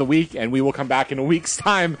course of the week, and we will come back in a week's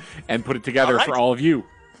time and put it together for all of you.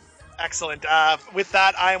 Excellent. With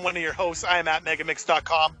that, I am one of your hosts. I am at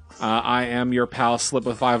megamix.com. I am your pal Slip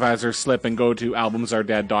with 5 Eyes or Slip, and go to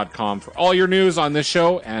albumsaredead.com for all your news on this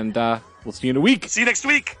show, and we'll see you in a week. See you next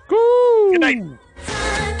week. Woo! Good night.